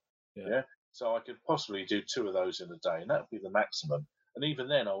day. Yeah. So I could possibly do 2 of those in a day, and that would be the maximum. And even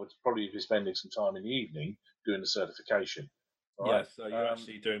then, I would probably be spending some time in the evening doing the certification. Right? So you're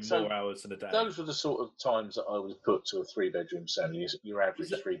actually doing more hours in a day. Those are the sort of times that I would put to a 3-bedroom semi, your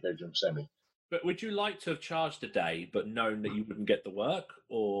average 3-bedroom semi. But would you like to have charged a day, but known that you wouldn't get the work,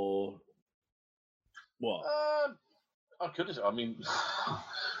 or what? I could have. I mean,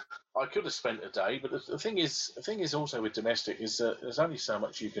 I could have spent a day, but the thing is also with domestic is that there's only so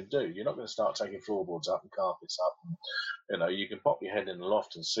much you can do. You're not going to start taking floorboards up and carpets up. And, you can pop your head in the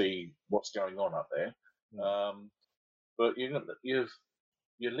loft and see what's going on up there. But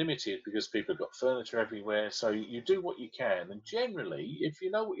you're limited because people have got furniture everywhere. So you do what you can, and generally, if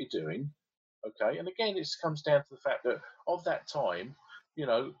you know what you're doing, okay. And again, it comes down to the fact that of that time,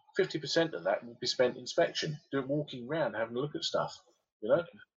 50% of that will be spent inspection, walking around, having a look at stuff.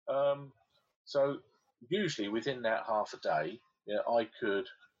 So usually within that half a day, I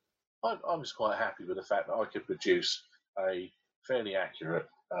was quite happy with the fact that I could produce a fairly accurate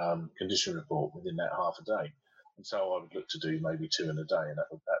condition report within that half a day. And so I would look to do maybe 2 in a day, and that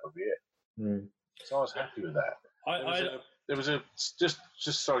would be it. So I was happy with that. There was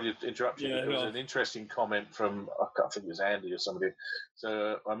just sorry to interrupt you. There was an interesting comment from, I think it was Andy or somebody.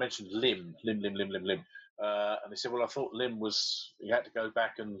 So I mentioned lim. And they said, well, I thought lim was, you had to go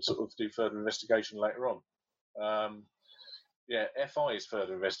back and sort of do further investigation later on. FI is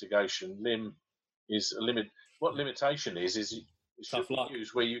further investigation. Lim is a limit. What limitation is it should be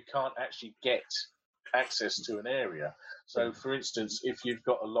used where you can't actually get access to an area. So, for instance, if you've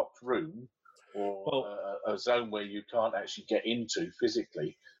got a locked room or a zone where you can't actually get into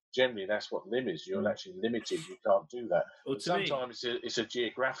physically, generally that's what lim is. You're actually limited. You can't do that. Well, sometimes it's a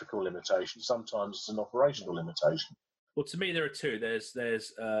geographical limitation. Sometimes it's an operational limitation. Well, to me, there are 2.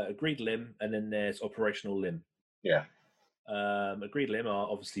 There's agreed lim, and then there's operational lim. Yeah. Agreed lim are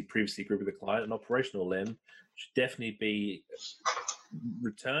obviously previously agreed with the client, and operational lim should definitely be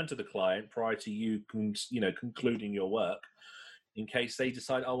returned to the client prior to you concluding your work, in case they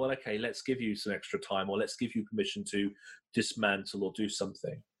decide, oh, well, okay, let's give you some extra time, or let's give you permission to dismantle or do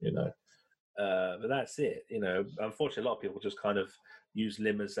something, but that's it. Unfortunately, a lot of people just kind of use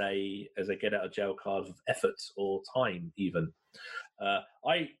lim as a get out of jail card of effort or time even.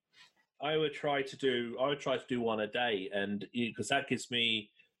 I would try to do 1 a day, and because that gives me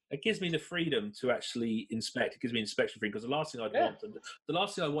the freedom to actually inspect. It gives me inspection freedom, because the last thing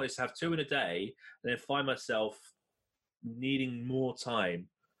I want is to have 2 in a day and then find myself needing more time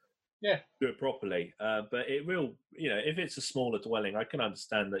to do it properly. But it will, if it's a smaller dwelling, I can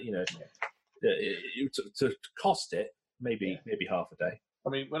understand that, to cost it maybe half a day. I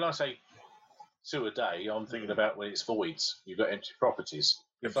mean, when I say 2 a day, I'm thinking about when it's voids. You've got empty properties.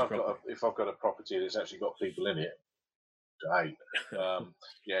 If I've got a property that's actually got people in it,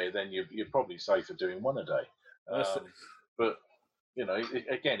 then you're probably safer doing 1 a day. But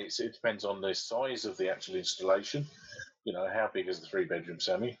again, it depends on the size of the actual installation. How big is the 3-bedroom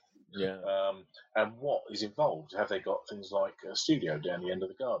semi? Yeah. And what is involved? Have they got things like a studio down the end of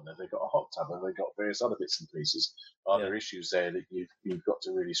the garden? Have they got a hot tub? Have they got various other bits and pieces? Are there issues there that you've got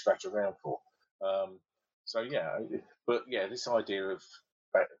to really scratch around for? But this idea of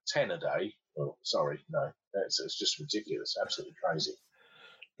 10 a day. Well, sorry, no, it's just ridiculous, absolutely crazy.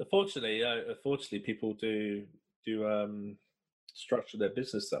 Unfortunately, people do structure their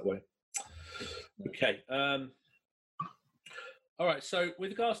business that way. Okay. All right. So,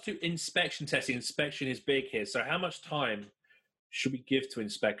 with regards to inspection testing, inspection is big here. So, how much time should we give to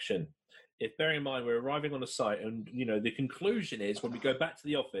inspection? If bearing in mind we're arriving on a site, and the conclusion is when we go back to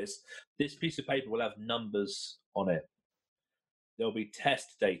the office, this piece of paper will have numbers on it. There'll be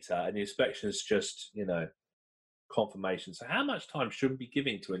test data, and the inspection is just confirmation. So, how much time should we be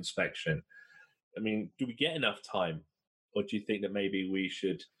giving to inspection? I mean, do we get enough time, or do you think that maybe we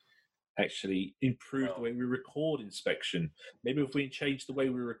should actually improve the way we record inspection? Maybe if we change the way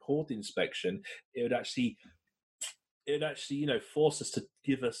we record the inspection, it would actually force us to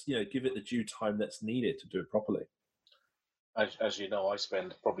give it the due time that's needed to do it properly. As you know, I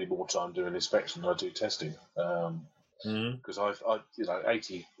spend probably more time doing inspection than I do testing. Because I've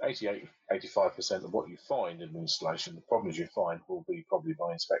 85% of what you find in an installation, the problems you find will be probably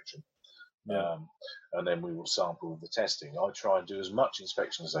by inspection. Yeah. And then we will sample the testing. I try and do as much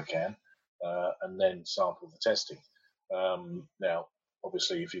inspection as I can, and then sample the testing. Now,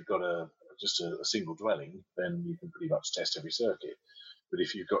 obviously, if you've got just a single dwelling, then you can pretty much test every circuit. But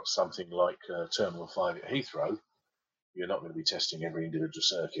if you've got something like Terminal 5 at Heathrow, you're not going to be testing every individual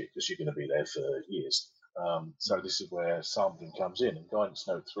circuit because you're going to be there for years. So this is where sampling comes in, and Guidance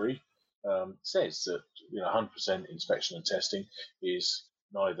Note 3 says that 100% inspection and testing is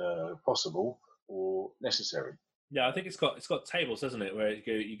neither possible or necessary. Yeah, I think it's got tables, doesn't it, where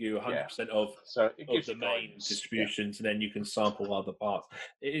you go 100% of the main distributions, and then you can sample other parts.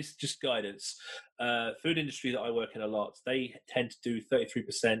 It is just guidance. Food industry that I work in a lot, they tend to do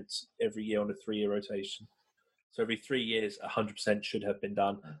 33% every year on a 3-year rotation. So every 3 years, 100% should have been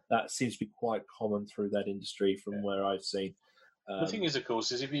done. That seems to be quite common through that industry from where I've seen. The thing is, of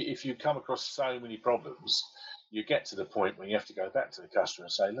course, is if you come across so many problems, you get to the point where you have to go back to the customer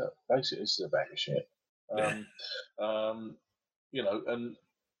and say, look, basically, this is a bag of shit. And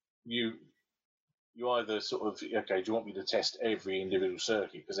you either sort of, okay, do you want me to test every individual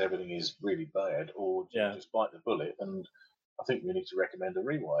circuit because everything is really bad, or do you just bite the bullet? And I think we need to recommend a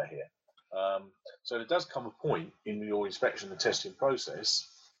rewire here. So there does come a point in your inspection and testing process,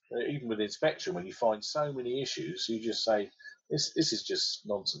 even with inspection, when you find so many issues, you just say, this is just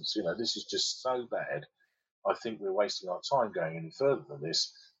nonsense. This is just so bad. I think we're wasting our time going any further than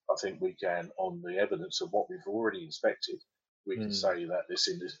this. I think we can, on the evidence of what we've already inspected, we can say that this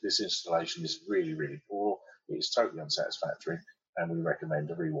installation is really, really poor. It's totally unsatisfactory, and we recommend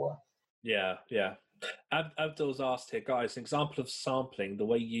a rewire. Yeah. Abdul's asked here, guys, an example of sampling, the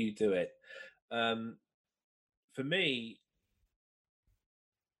way you do it. For me,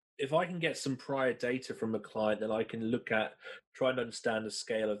 if I can get some prior data from a client, then I can try and understand the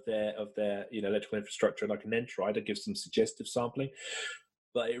scale of their electrical infrastructure, and I can then try to give some suggestive sampling.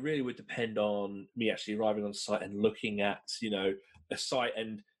 But it really would depend on me actually arriving on site and looking at a site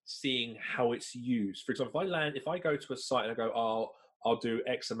and seeing how it's used. For example, if I go to a site and I go, I'll do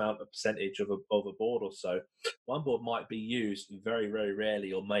X amount of percentage of a board or so, one board might be used very, very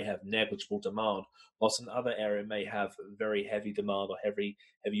rarely or may have negligible demand, whilst another area may have very heavy demand or heavy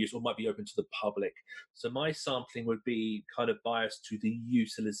use, or might be open to the public. So my sampling would be kind of biased to the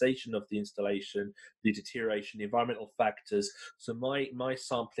utilization of the installation, the deterioration, the environmental factors. So my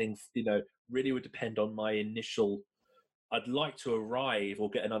sampling, really would depend on my initial. I'd like to arrive or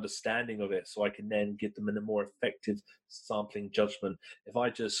get an understanding of it so I can then give them a more effective sampling judgment. If I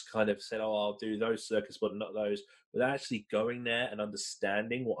just kind of said, I'll do those circuits, but not those, without actually going there and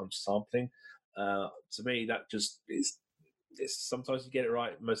understanding what I'm sampling, to me, that just is. Sometimes you get it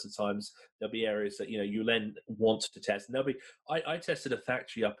right. Most of the times, there'll be areas that you then want to test. And there'll be. I tested a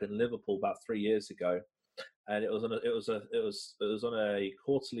factory up in Liverpool about 3 years ago, and it was on a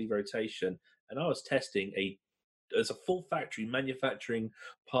quarterly rotation, and I was testing as a full factory manufacturing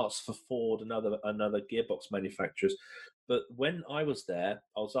parts for Ford and other gearbox manufacturers. But when I was there,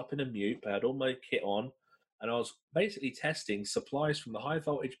 I was up in a mute, I had all my kit on, and I was basically testing supplies from the high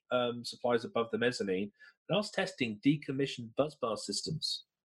voltage supplies above the mezzanine, and I was testing decommissioned busbar systems.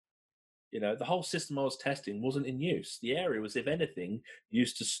 The whole system I was testing wasn't in use. The area was, if anything,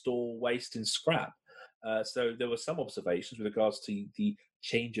 used to store waste and scrap. So there were some observations with regards to the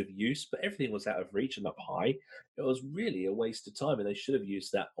change of use, but everything was out of reach and up high. It was really a waste of time, and they should have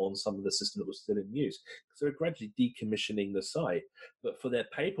used that on some of the system that was still in use because they were gradually decommissioning the site. But for their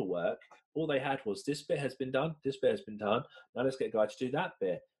paperwork, all they had was this bit has been done, this bit has been done. Now let's get a guy to do that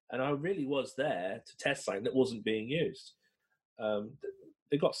bit. And I really was there to test something that wasn't being used.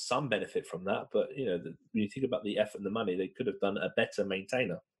 They got some benefit from that, but when you think about the effort and the money, they could have done a better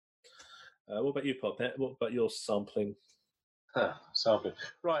maintainer. What about you, Poppet? What about your sampling? Sampling,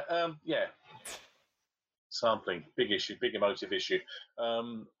 right? Yeah, sampling, big issue, big emotive issue.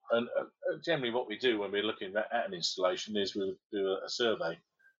 And generally, what we do when we're looking at an installation is we'll do a survey.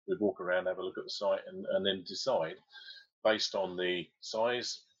 We walk around, have a look at the site, and then decide based on the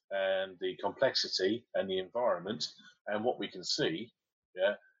size and the complexity and the environment and what we can see,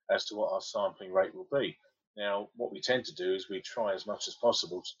 as to what our sampling rate will be. Now, what we tend to do is we try as much as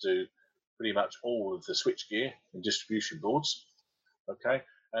possible to do pretty much all of the switchgear and distribution boards, okay,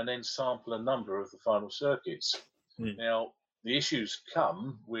 and then sample a number of the final circuits. Now, the issues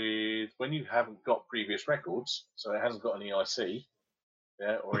come with when you haven't got previous records, so it hasn't got an EIC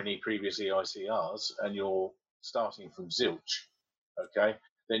or any previous EICRs, and you're starting from zilch, okay,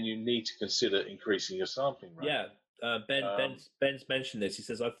 then you need to consider increasing your sampling rate. Yeah, Ben's mentioned this. He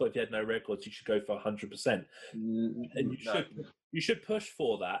says, "I thought if you had no records, you should go for 100%." And you should push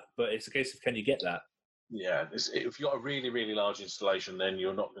for that, but it's a case of can you get that? Yeah, if you've got a really, really large installation, then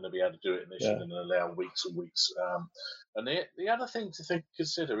you're not going to be able to do it unless you're going to allow weeks and weeks. And the other thing to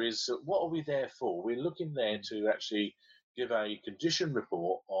consider is what are we there for? We're looking there to actually give a condition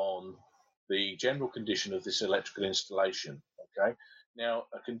report on the general condition of this electrical installation. Okay. Now,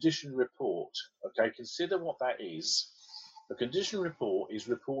 a condition report, okay, consider what that is. A condition report is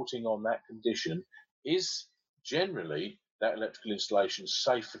reporting on that condition. Is generally that electrical installation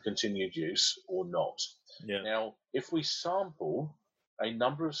safe for continued use or not? Yeah. Now, if we sample a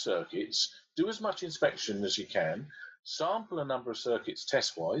number of circuits, do as much inspection as you can, sample a number of circuits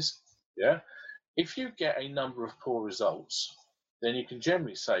test-wise, if you get a number of poor results, then you can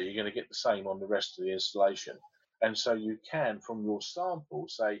generally say you're going to get the same on the rest of the installation. And so you can, from your sample,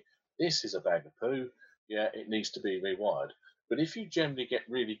 say, this is a bag of poo, it needs to be rewired. But if you generally get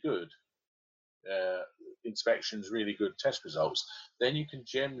really good inspections, really good test results, then you can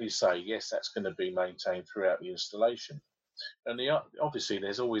generally say, yes, that's going to be maintained throughout the installation. And obviously,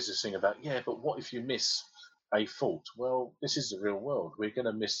 there's always this thing about, but what if you miss a fault? Well, this is the real world. We're going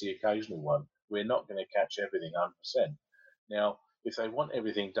to miss the occasional one. We're not going to catch everything 100%. Now, if they want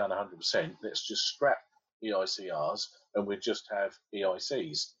everything done 100%, let's just scrap EICRs and we just have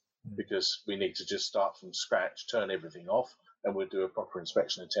EICs because we need to just start from scratch, turn everything off, and we'll do a proper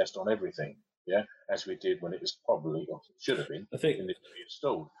inspection and test on everything. As we did when it was probably, or should have been, initially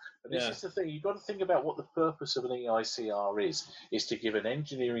installed. But this is the thing, you've got to think about what the purpose of an EICR is to give an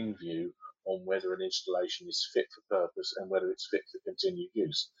engineering view on whether an installation is fit for purpose and whether it's fit for continued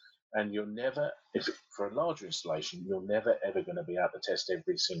use. And you're never, for a larger installation, you're never ever going to be able to test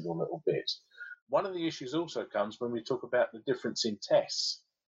every single little bit. One of the issues also comes when we talk about the difference in tests.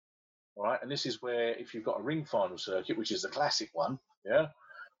 All right, and this is where if you've got a ring final circuit, which is the classic one,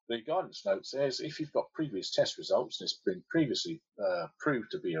 the guidance note says if you've got previous test results and it's been previously proved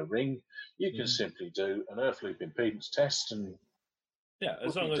to be a ring, you can simply do an earth loop impedance test, and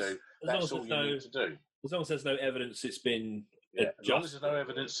as long as there's no evidence it's been as long as there's no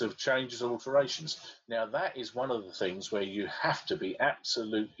evidence of changes or alterations. Now that is one of the things where you have to be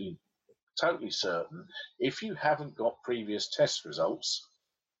absolutely, totally certain. If you haven't got previous test results,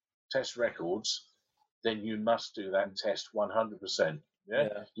 test records, then you must do that test 100%.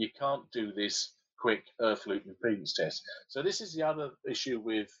 You can't do this quick earth loop impedance test. So this is the other issue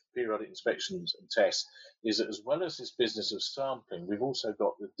with periodic inspections and tests, is that as well as this business of sampling, we've also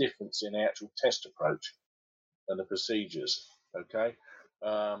got the difference in the actual test approach and the procedures. Okay,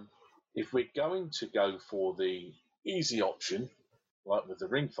 if we're going to go for the easy option, like with the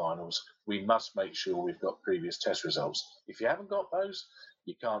ring finals, we must make sure we've got previous test results. If you haven't got those,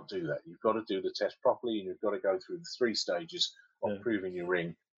 you can't do that. You've got to do the test properly, and you've got to go through the 3 stages of proving your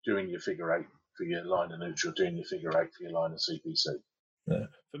ring, doing your figure 8 for your line of neutral, doing your figure 8 for your line of CPC.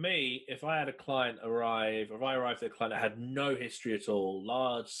 For me, if I had a client arrive, if I arrived at a client that had no history at all,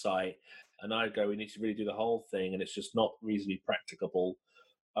 large site, and I'd go, we need to really do the whole thing, and it's just not reasonably practicable,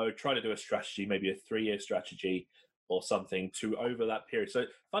 I would try to do a strategy, maybe a 3-year strategy or something to over that period. So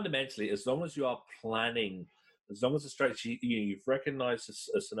fundamentally, as long as you are planning, as long as the strategy, you've recognized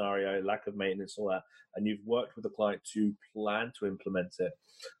a scenario, lack of maintenance, all that, and you've worked with the client to plan to implement it,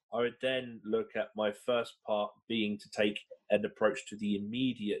 I would then look at my first part being to take an approach to the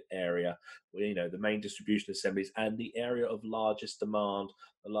immediate area, where, the main distribution assemblies and the area of largest demand,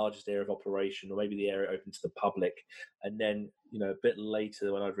 the largest area of operation, or maybe the area open to the public. And then, a bit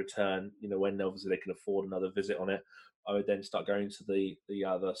later when I'd return, when obviously they can afford another visit on it, I would then start going to the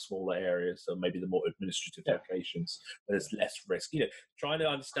other smaller areas, so maybe the more administrative locations where there's less risk. Trying to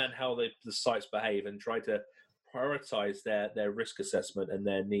understand how the sites behave and try to prioritize their risk assessment and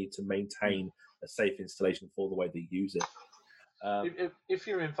their need to maintain a safe installation for the way they use it. If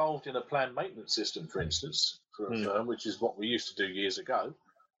you're involved in a planned maintenance system, for instance, for a firm, which is what we used to do years ago,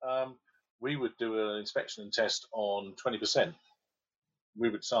 we would do an inspection and test on 20%. We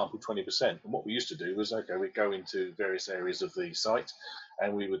would sample 20%. And what we used to do was, we'd go into various areas of the site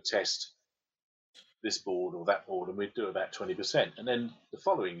and we would test this board or that board, and we'd do about 20%. And then the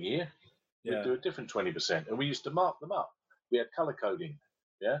following year, we'd do a different 20%. And we used to mark them up. We had color coding,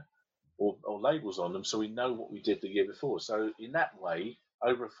 or labels on them, so we know what we did the year before. So in that way,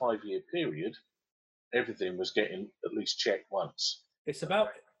 over a 5-year period, everything was getting at least checked once.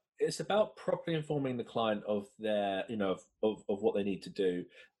 It's about properly informing the client of their, of what they need to do,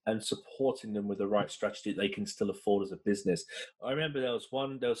 and supporting them with the right strategy that they can still afford as a business. I remember there was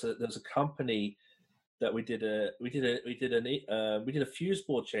a company that we did a fuse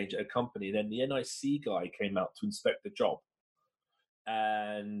board change at a company. Then the NIC guy came out to inspect the job,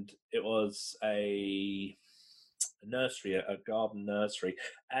 and it was a nursery, a garden nursery,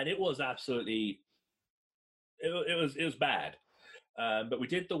 and it was absolutely it was bad. But we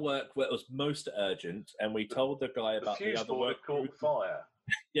did the work where it was most urgent, and we told the guy about the other work. The fuse board had caught fire.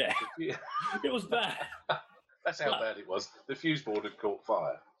 Yeah, it was bad. That's how bad it was. The fuse board had caught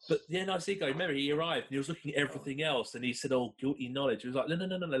fire. But the NIC guy, remember, he arrived and he was looking at everything else, and he said, "Oh, guilty knowledge." He was like, "No,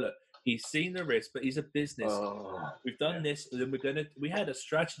 look. He's seen the risk, but he's a business. We've done this, and then we had a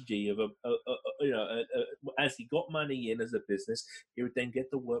strategy of as he got money in as a business, he would then get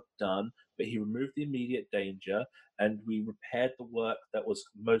the work done, but he removed the immediate danger, and we repaired the work that was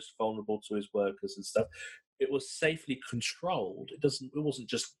most vulnerable to his workers and stuff. It was safely controlled. It wasn't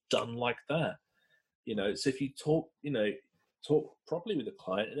just done like that, So if you talk properly with the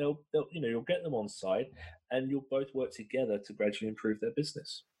client, you'll get them on side, and you'll both work together to gradually improve their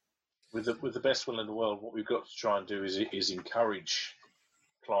business. With the best will in the world, what we've got to try and do is encourage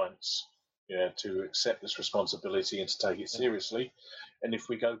clients, to accept this responsibility and to take it seriously. And if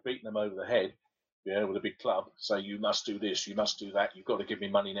we go beating them over the head, with a big club, say you must do this, you must do that, you've got to give me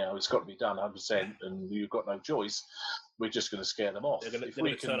money now, it's got to be done 100%, and you've got no choice, we're just going to scare them off. If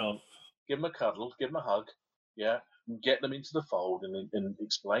we can turn off. Give them a cuddle, give them a hug, get them into the fold and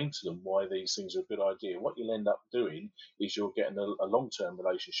explain to them why these things are a good idea. What you'll end up doing is you're getting a long-term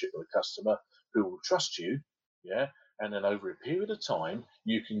relationship with a customer who will trust you, and then over a period of time,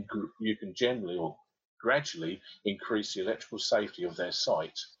 you can generally or gradually increase the electrical safety of their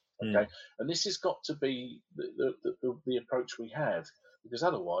site. Okay, and this has got to be the approach we have, because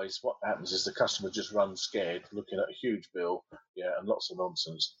otherwise, what happens is the customer just runs scared, looking at a huge bill, and lots of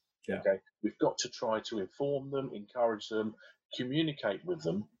nonsense. Yeah. Okay, we've got to try to inform them, encourage them, communicate with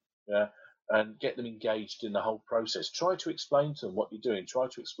them, and get them engaged in the whole process. Try to explain to them what you're doing. Try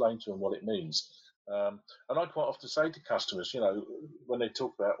to explain to them what it means. And I quite often say to customers, when they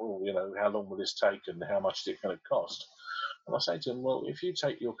talk about, how long will this take and how much is it going to cost? And I say to them, well, if you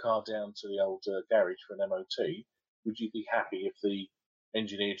take your car down to the old garage for an MOT, would you be happy if the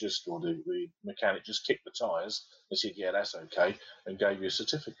engineer or the mechanic just kicked the tyres and said, yeah, that's okay, and gave you a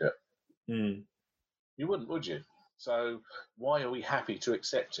certificate? You wouldn't, would you? So why are we happy to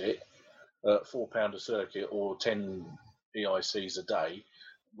accept it at £4 a circuit or 10 EICs a day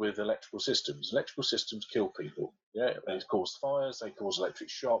with electrical systems? Electrical systems kill people. They cause fires, they cause electric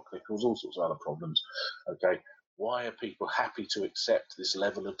shock, they cause all sorts of other problems. Okay, why are people happy to accept this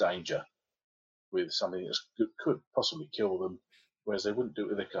level of danger with something that could possibly kill them, whereas they wouldn't do it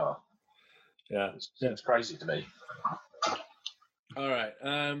with a car? It's crazy to me. All right.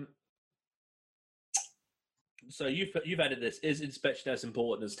 So you've added this. Is inspection as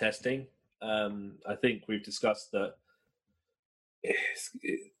important as testing? I think we've discussed that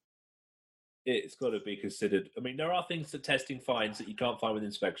it's got to be considered. I mean, there are things that testing finds that you can't find with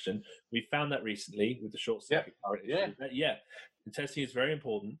inspection. We found that recently with the short circuit current issue. The testing is very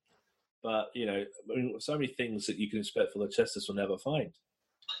important, but so many things that you can expect for the testers will never find.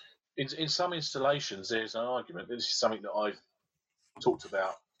 In some installations, there's an argument. This is something that I've talked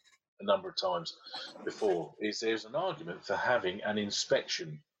about a number of times before. There's an argument for having an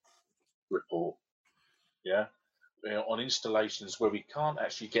inspection report, on installations where we can't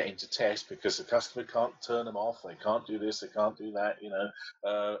actually get into test because the customer can't turn them off, they can't do this, they can't do that.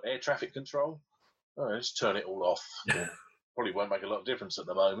 Air traffic control. Oh, just turn it all off. Probably won't make a lot of difference at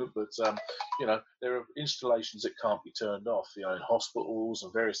the moment, but there are installations that can't be turned off. In hospitals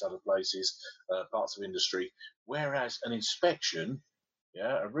and various other places, parts of industry. Whereas an inspection,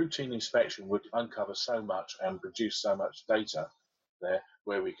 a routine inspection would uncover so much and produce so much data there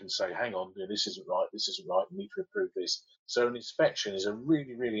where we can say, hang on, this isn't right, we need to improve this. So an inspection is a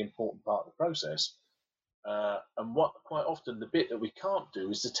really, really important part of the process. And what quite often the bit that we can't do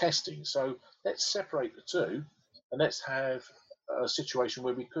is the testing. So let's separate the two and let's have a situation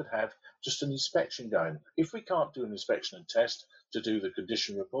where we could have just an inspection going. If we can't do an inspection and test to do the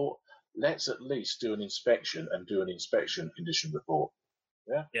condition report, let's at least do an inspection and do an inspection condition report.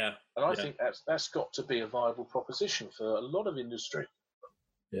 Yeah. And I think that's got to be a viable proposition for a lot of industry.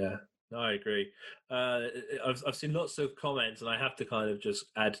 Yeah, no, I agree. I've seen lots of comments, and I have to kind of just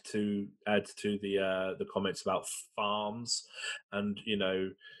add to the comments about farms, and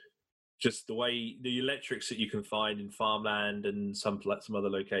just the way the electrics that you can find in farmland and some other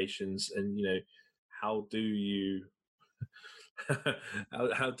locations, and how do you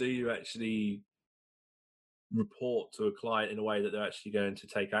how do you actually report to a client in a way that they're actually going to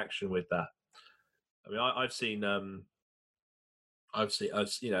take action with that? I mean, I've seen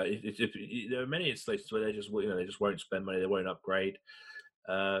if there are many installations where they just won't spend money, they won't upgrade.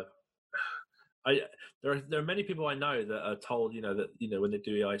 There are many people I know that are told that when they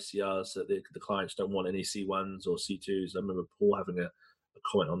do EICRs that the clients don't want any C1s or C2s. I remember Paul having a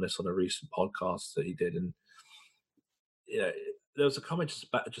comment on this on a recent podcast that he did, and there was a comment just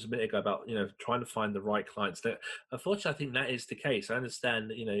a minute ago about trying to find the right clients. That unfortunately, I think that is the case. I understand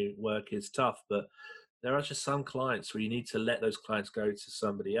that work is tough, but there are just some clients where you need to let those clients go to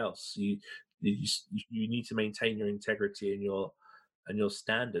somebody else. You need to maintain your integrity and your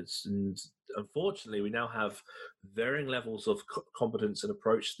standards. And unfortunately, we now have varying levels of competence and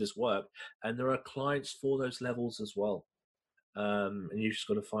approach to this work, and there are clients for those levels as well. And you've just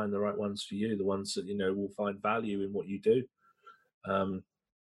got to find the right ones for you, the ones that will find value in what you do.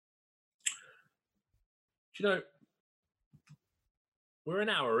 We're an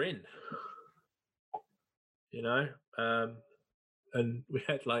hour in. And we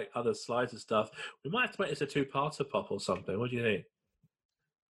had like other slides and stuff. We might have to make this a two-parter, Pop, or something. What do you think?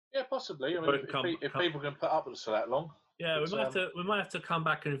 Yeah, possibly. I mean, if people can put up with us for that long. Yeah, we might have to come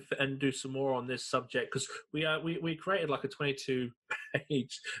back and do some more on this subject, because we created like a 22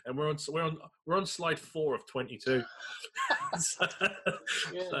 page, and we're on slide 4 of 22. so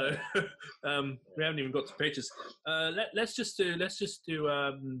we haven't even got to pictures. Let's just do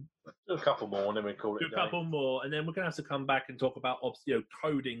a couple more, and then we call it. Do a couple more, and then we're gonna have to come back and talk about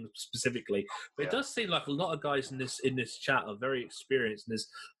coding specifically. But it does seem like a lot of guys in this chat are very experienced in this.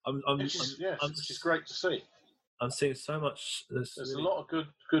 Which is great to see. I'm seeing so much. There's a lot of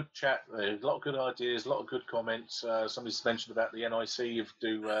good chat there, a lot of good ideas, a lot of good comments. Somebody's mentioned about the NIC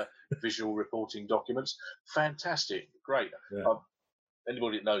do visual reporting documents. Fantastic, great. Yeah.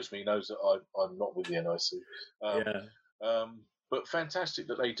 Anybody that knows me knows that I'm not with the NIC. But fantastic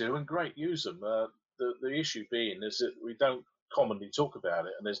that they do, and great, use them. The issue being is that we don't commonly talk about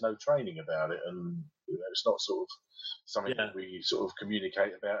it, and there's no training about it, and it's not sort of something that we sort of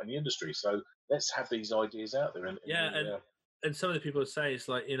communicate about in the industry. So let's have these ideas out there. And some of the people are saying it's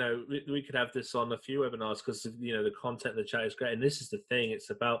like we could have this on a few webinars, because the content in the chat is great, and this is the thing. It's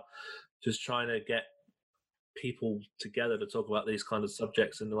about just trying to get people together to talk about these kind of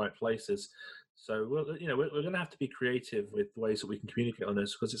subjects in the right places. So we're going to have to be creative with ways that we can communicate on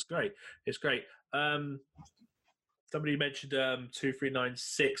this, because it's great. It's great. Somebody mentioned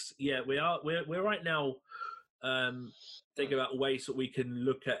 2396. Yeah, we're right now thinking about ways that we can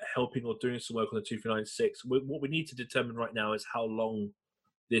look at helping or doing some work on the 2396. What we need to determine right now is how long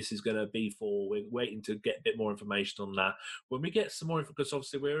this is going to be for. We're waiting to get a bit more information on that. When we get some more, because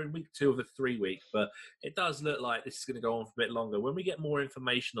obviously we're in week 2 of a 3-week, but it does look like this is going to go on for a bit longer. When we get more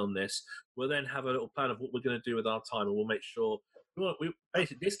information on this, we'll then have a little plan of what we're going to do with our time, and we'll make sure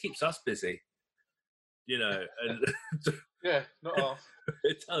basically this keeps us busy. And yeah, not half.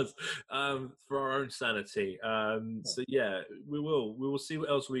 It does, for our own sanity. So yeah, we will see what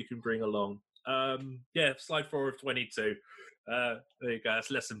else we can bring along. Slide 4 of 22. There you go.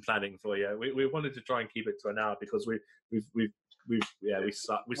 That's lesson planning for you. We wanted to try and keep it to an hour, because we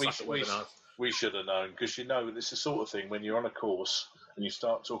suck at webinars. We should have known, because it's the sort of thing when you're on a course and you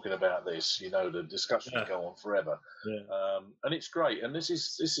start talking about this, the discussion will go on forever. Yeah. And it's great. And this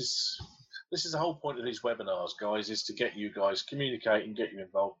is this is the whole point of these webinars, guys, is to get you guys communicating, get you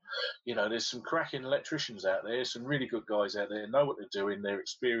involved. There's some cracking electricians out there, some really good guys out there, know what they're doing, they're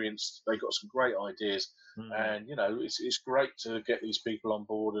experienced, they've got some great ideas, and it's great to get these people on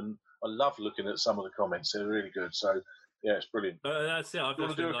board. And I love looking at some of the comments; they're really good. So yeah, it's brilliant. That's it. You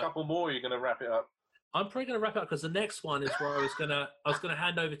want to do a couple more? Or you're going to wrap it up? I'm probably going to wrap it up because the next one is where I was going to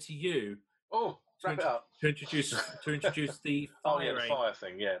hand over to you. Oh, wrap it up to introduce the fire the fire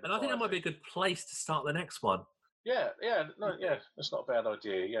thing. Yeah, and I think that might be a good place to start the next one. Yeah, that's not a bad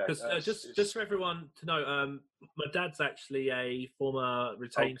idea. Yeah, because just for everyone to know, my dad's actually a former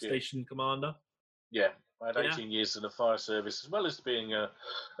retained station commander. Yeah, I had 18 years in the fire service, as well as being a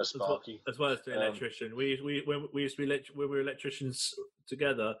Sparky, as well as being an electrician. We used to be when we were electricians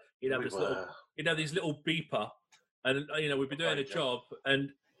together. He'd have these little beeper, and we'd be doing a job,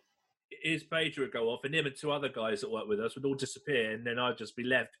 and his pager would go off, and him and two other guys that worked with us would all disappear, and then I'd just be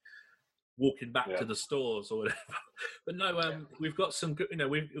left walking back to the stores or whatever. But no, we've got some good.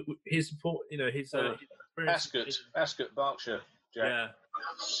 His Ascot, Berkshire. Jack. Yeah.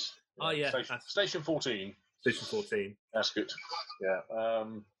 Oh yeah. Station 14. Station 14. Ascot. Yeah.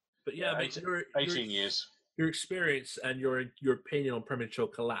 But yeah, 18 years. Your experience and your opinion on premature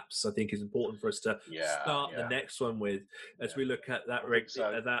collapse, I think, is important for us to start the next one with as we look at that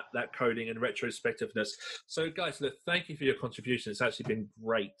that coding and retrospectiveness. So, guys, look, thank you for your contribution. It's actually been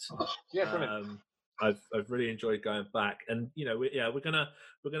great. Yeah, brilliant. I've really enjoyed going back, and we're gonna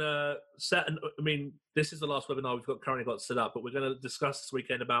set. I mean, this is the last webinar we've currently got set up, but we're gonna discuss this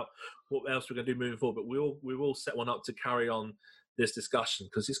weekend about what else we're gonna do moving forward. But we will set one up to carry on this discussion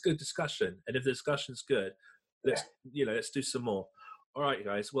because it's good discussion, and if the discussion's good, let's do some more. All right,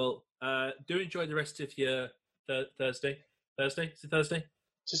 guys. Well, do enjoy the rest of your Thursday. Is it Thursday?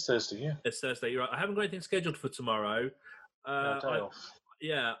 Just Thursday, yeah. It's Thursday. You're right. I haven't got anything scheduled for tomorrow. Day off.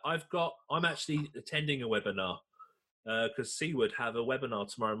 Yeah, I'm actually attending a webinar because Seaward have a webinar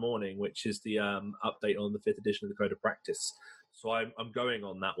tomorrow morning, which is the update on the 5th edition of the Code of Practice. So I'm going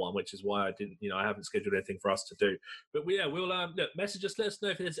on that one, which is why I didn't, I haven't scheduled anything for us to do. But we'll message us, let us know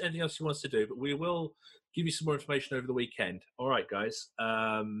if there's anything else you want us to do. But we will give you some more information over the weekend. All right, guys.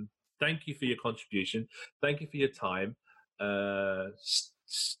 Thank you for your contribution. Thank you for your time.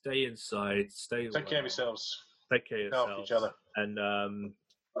 Stay inside. Take care of yourselves. Take care of yourselves. Help each other.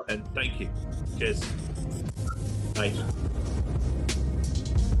 And thank you. Cheers. Bye.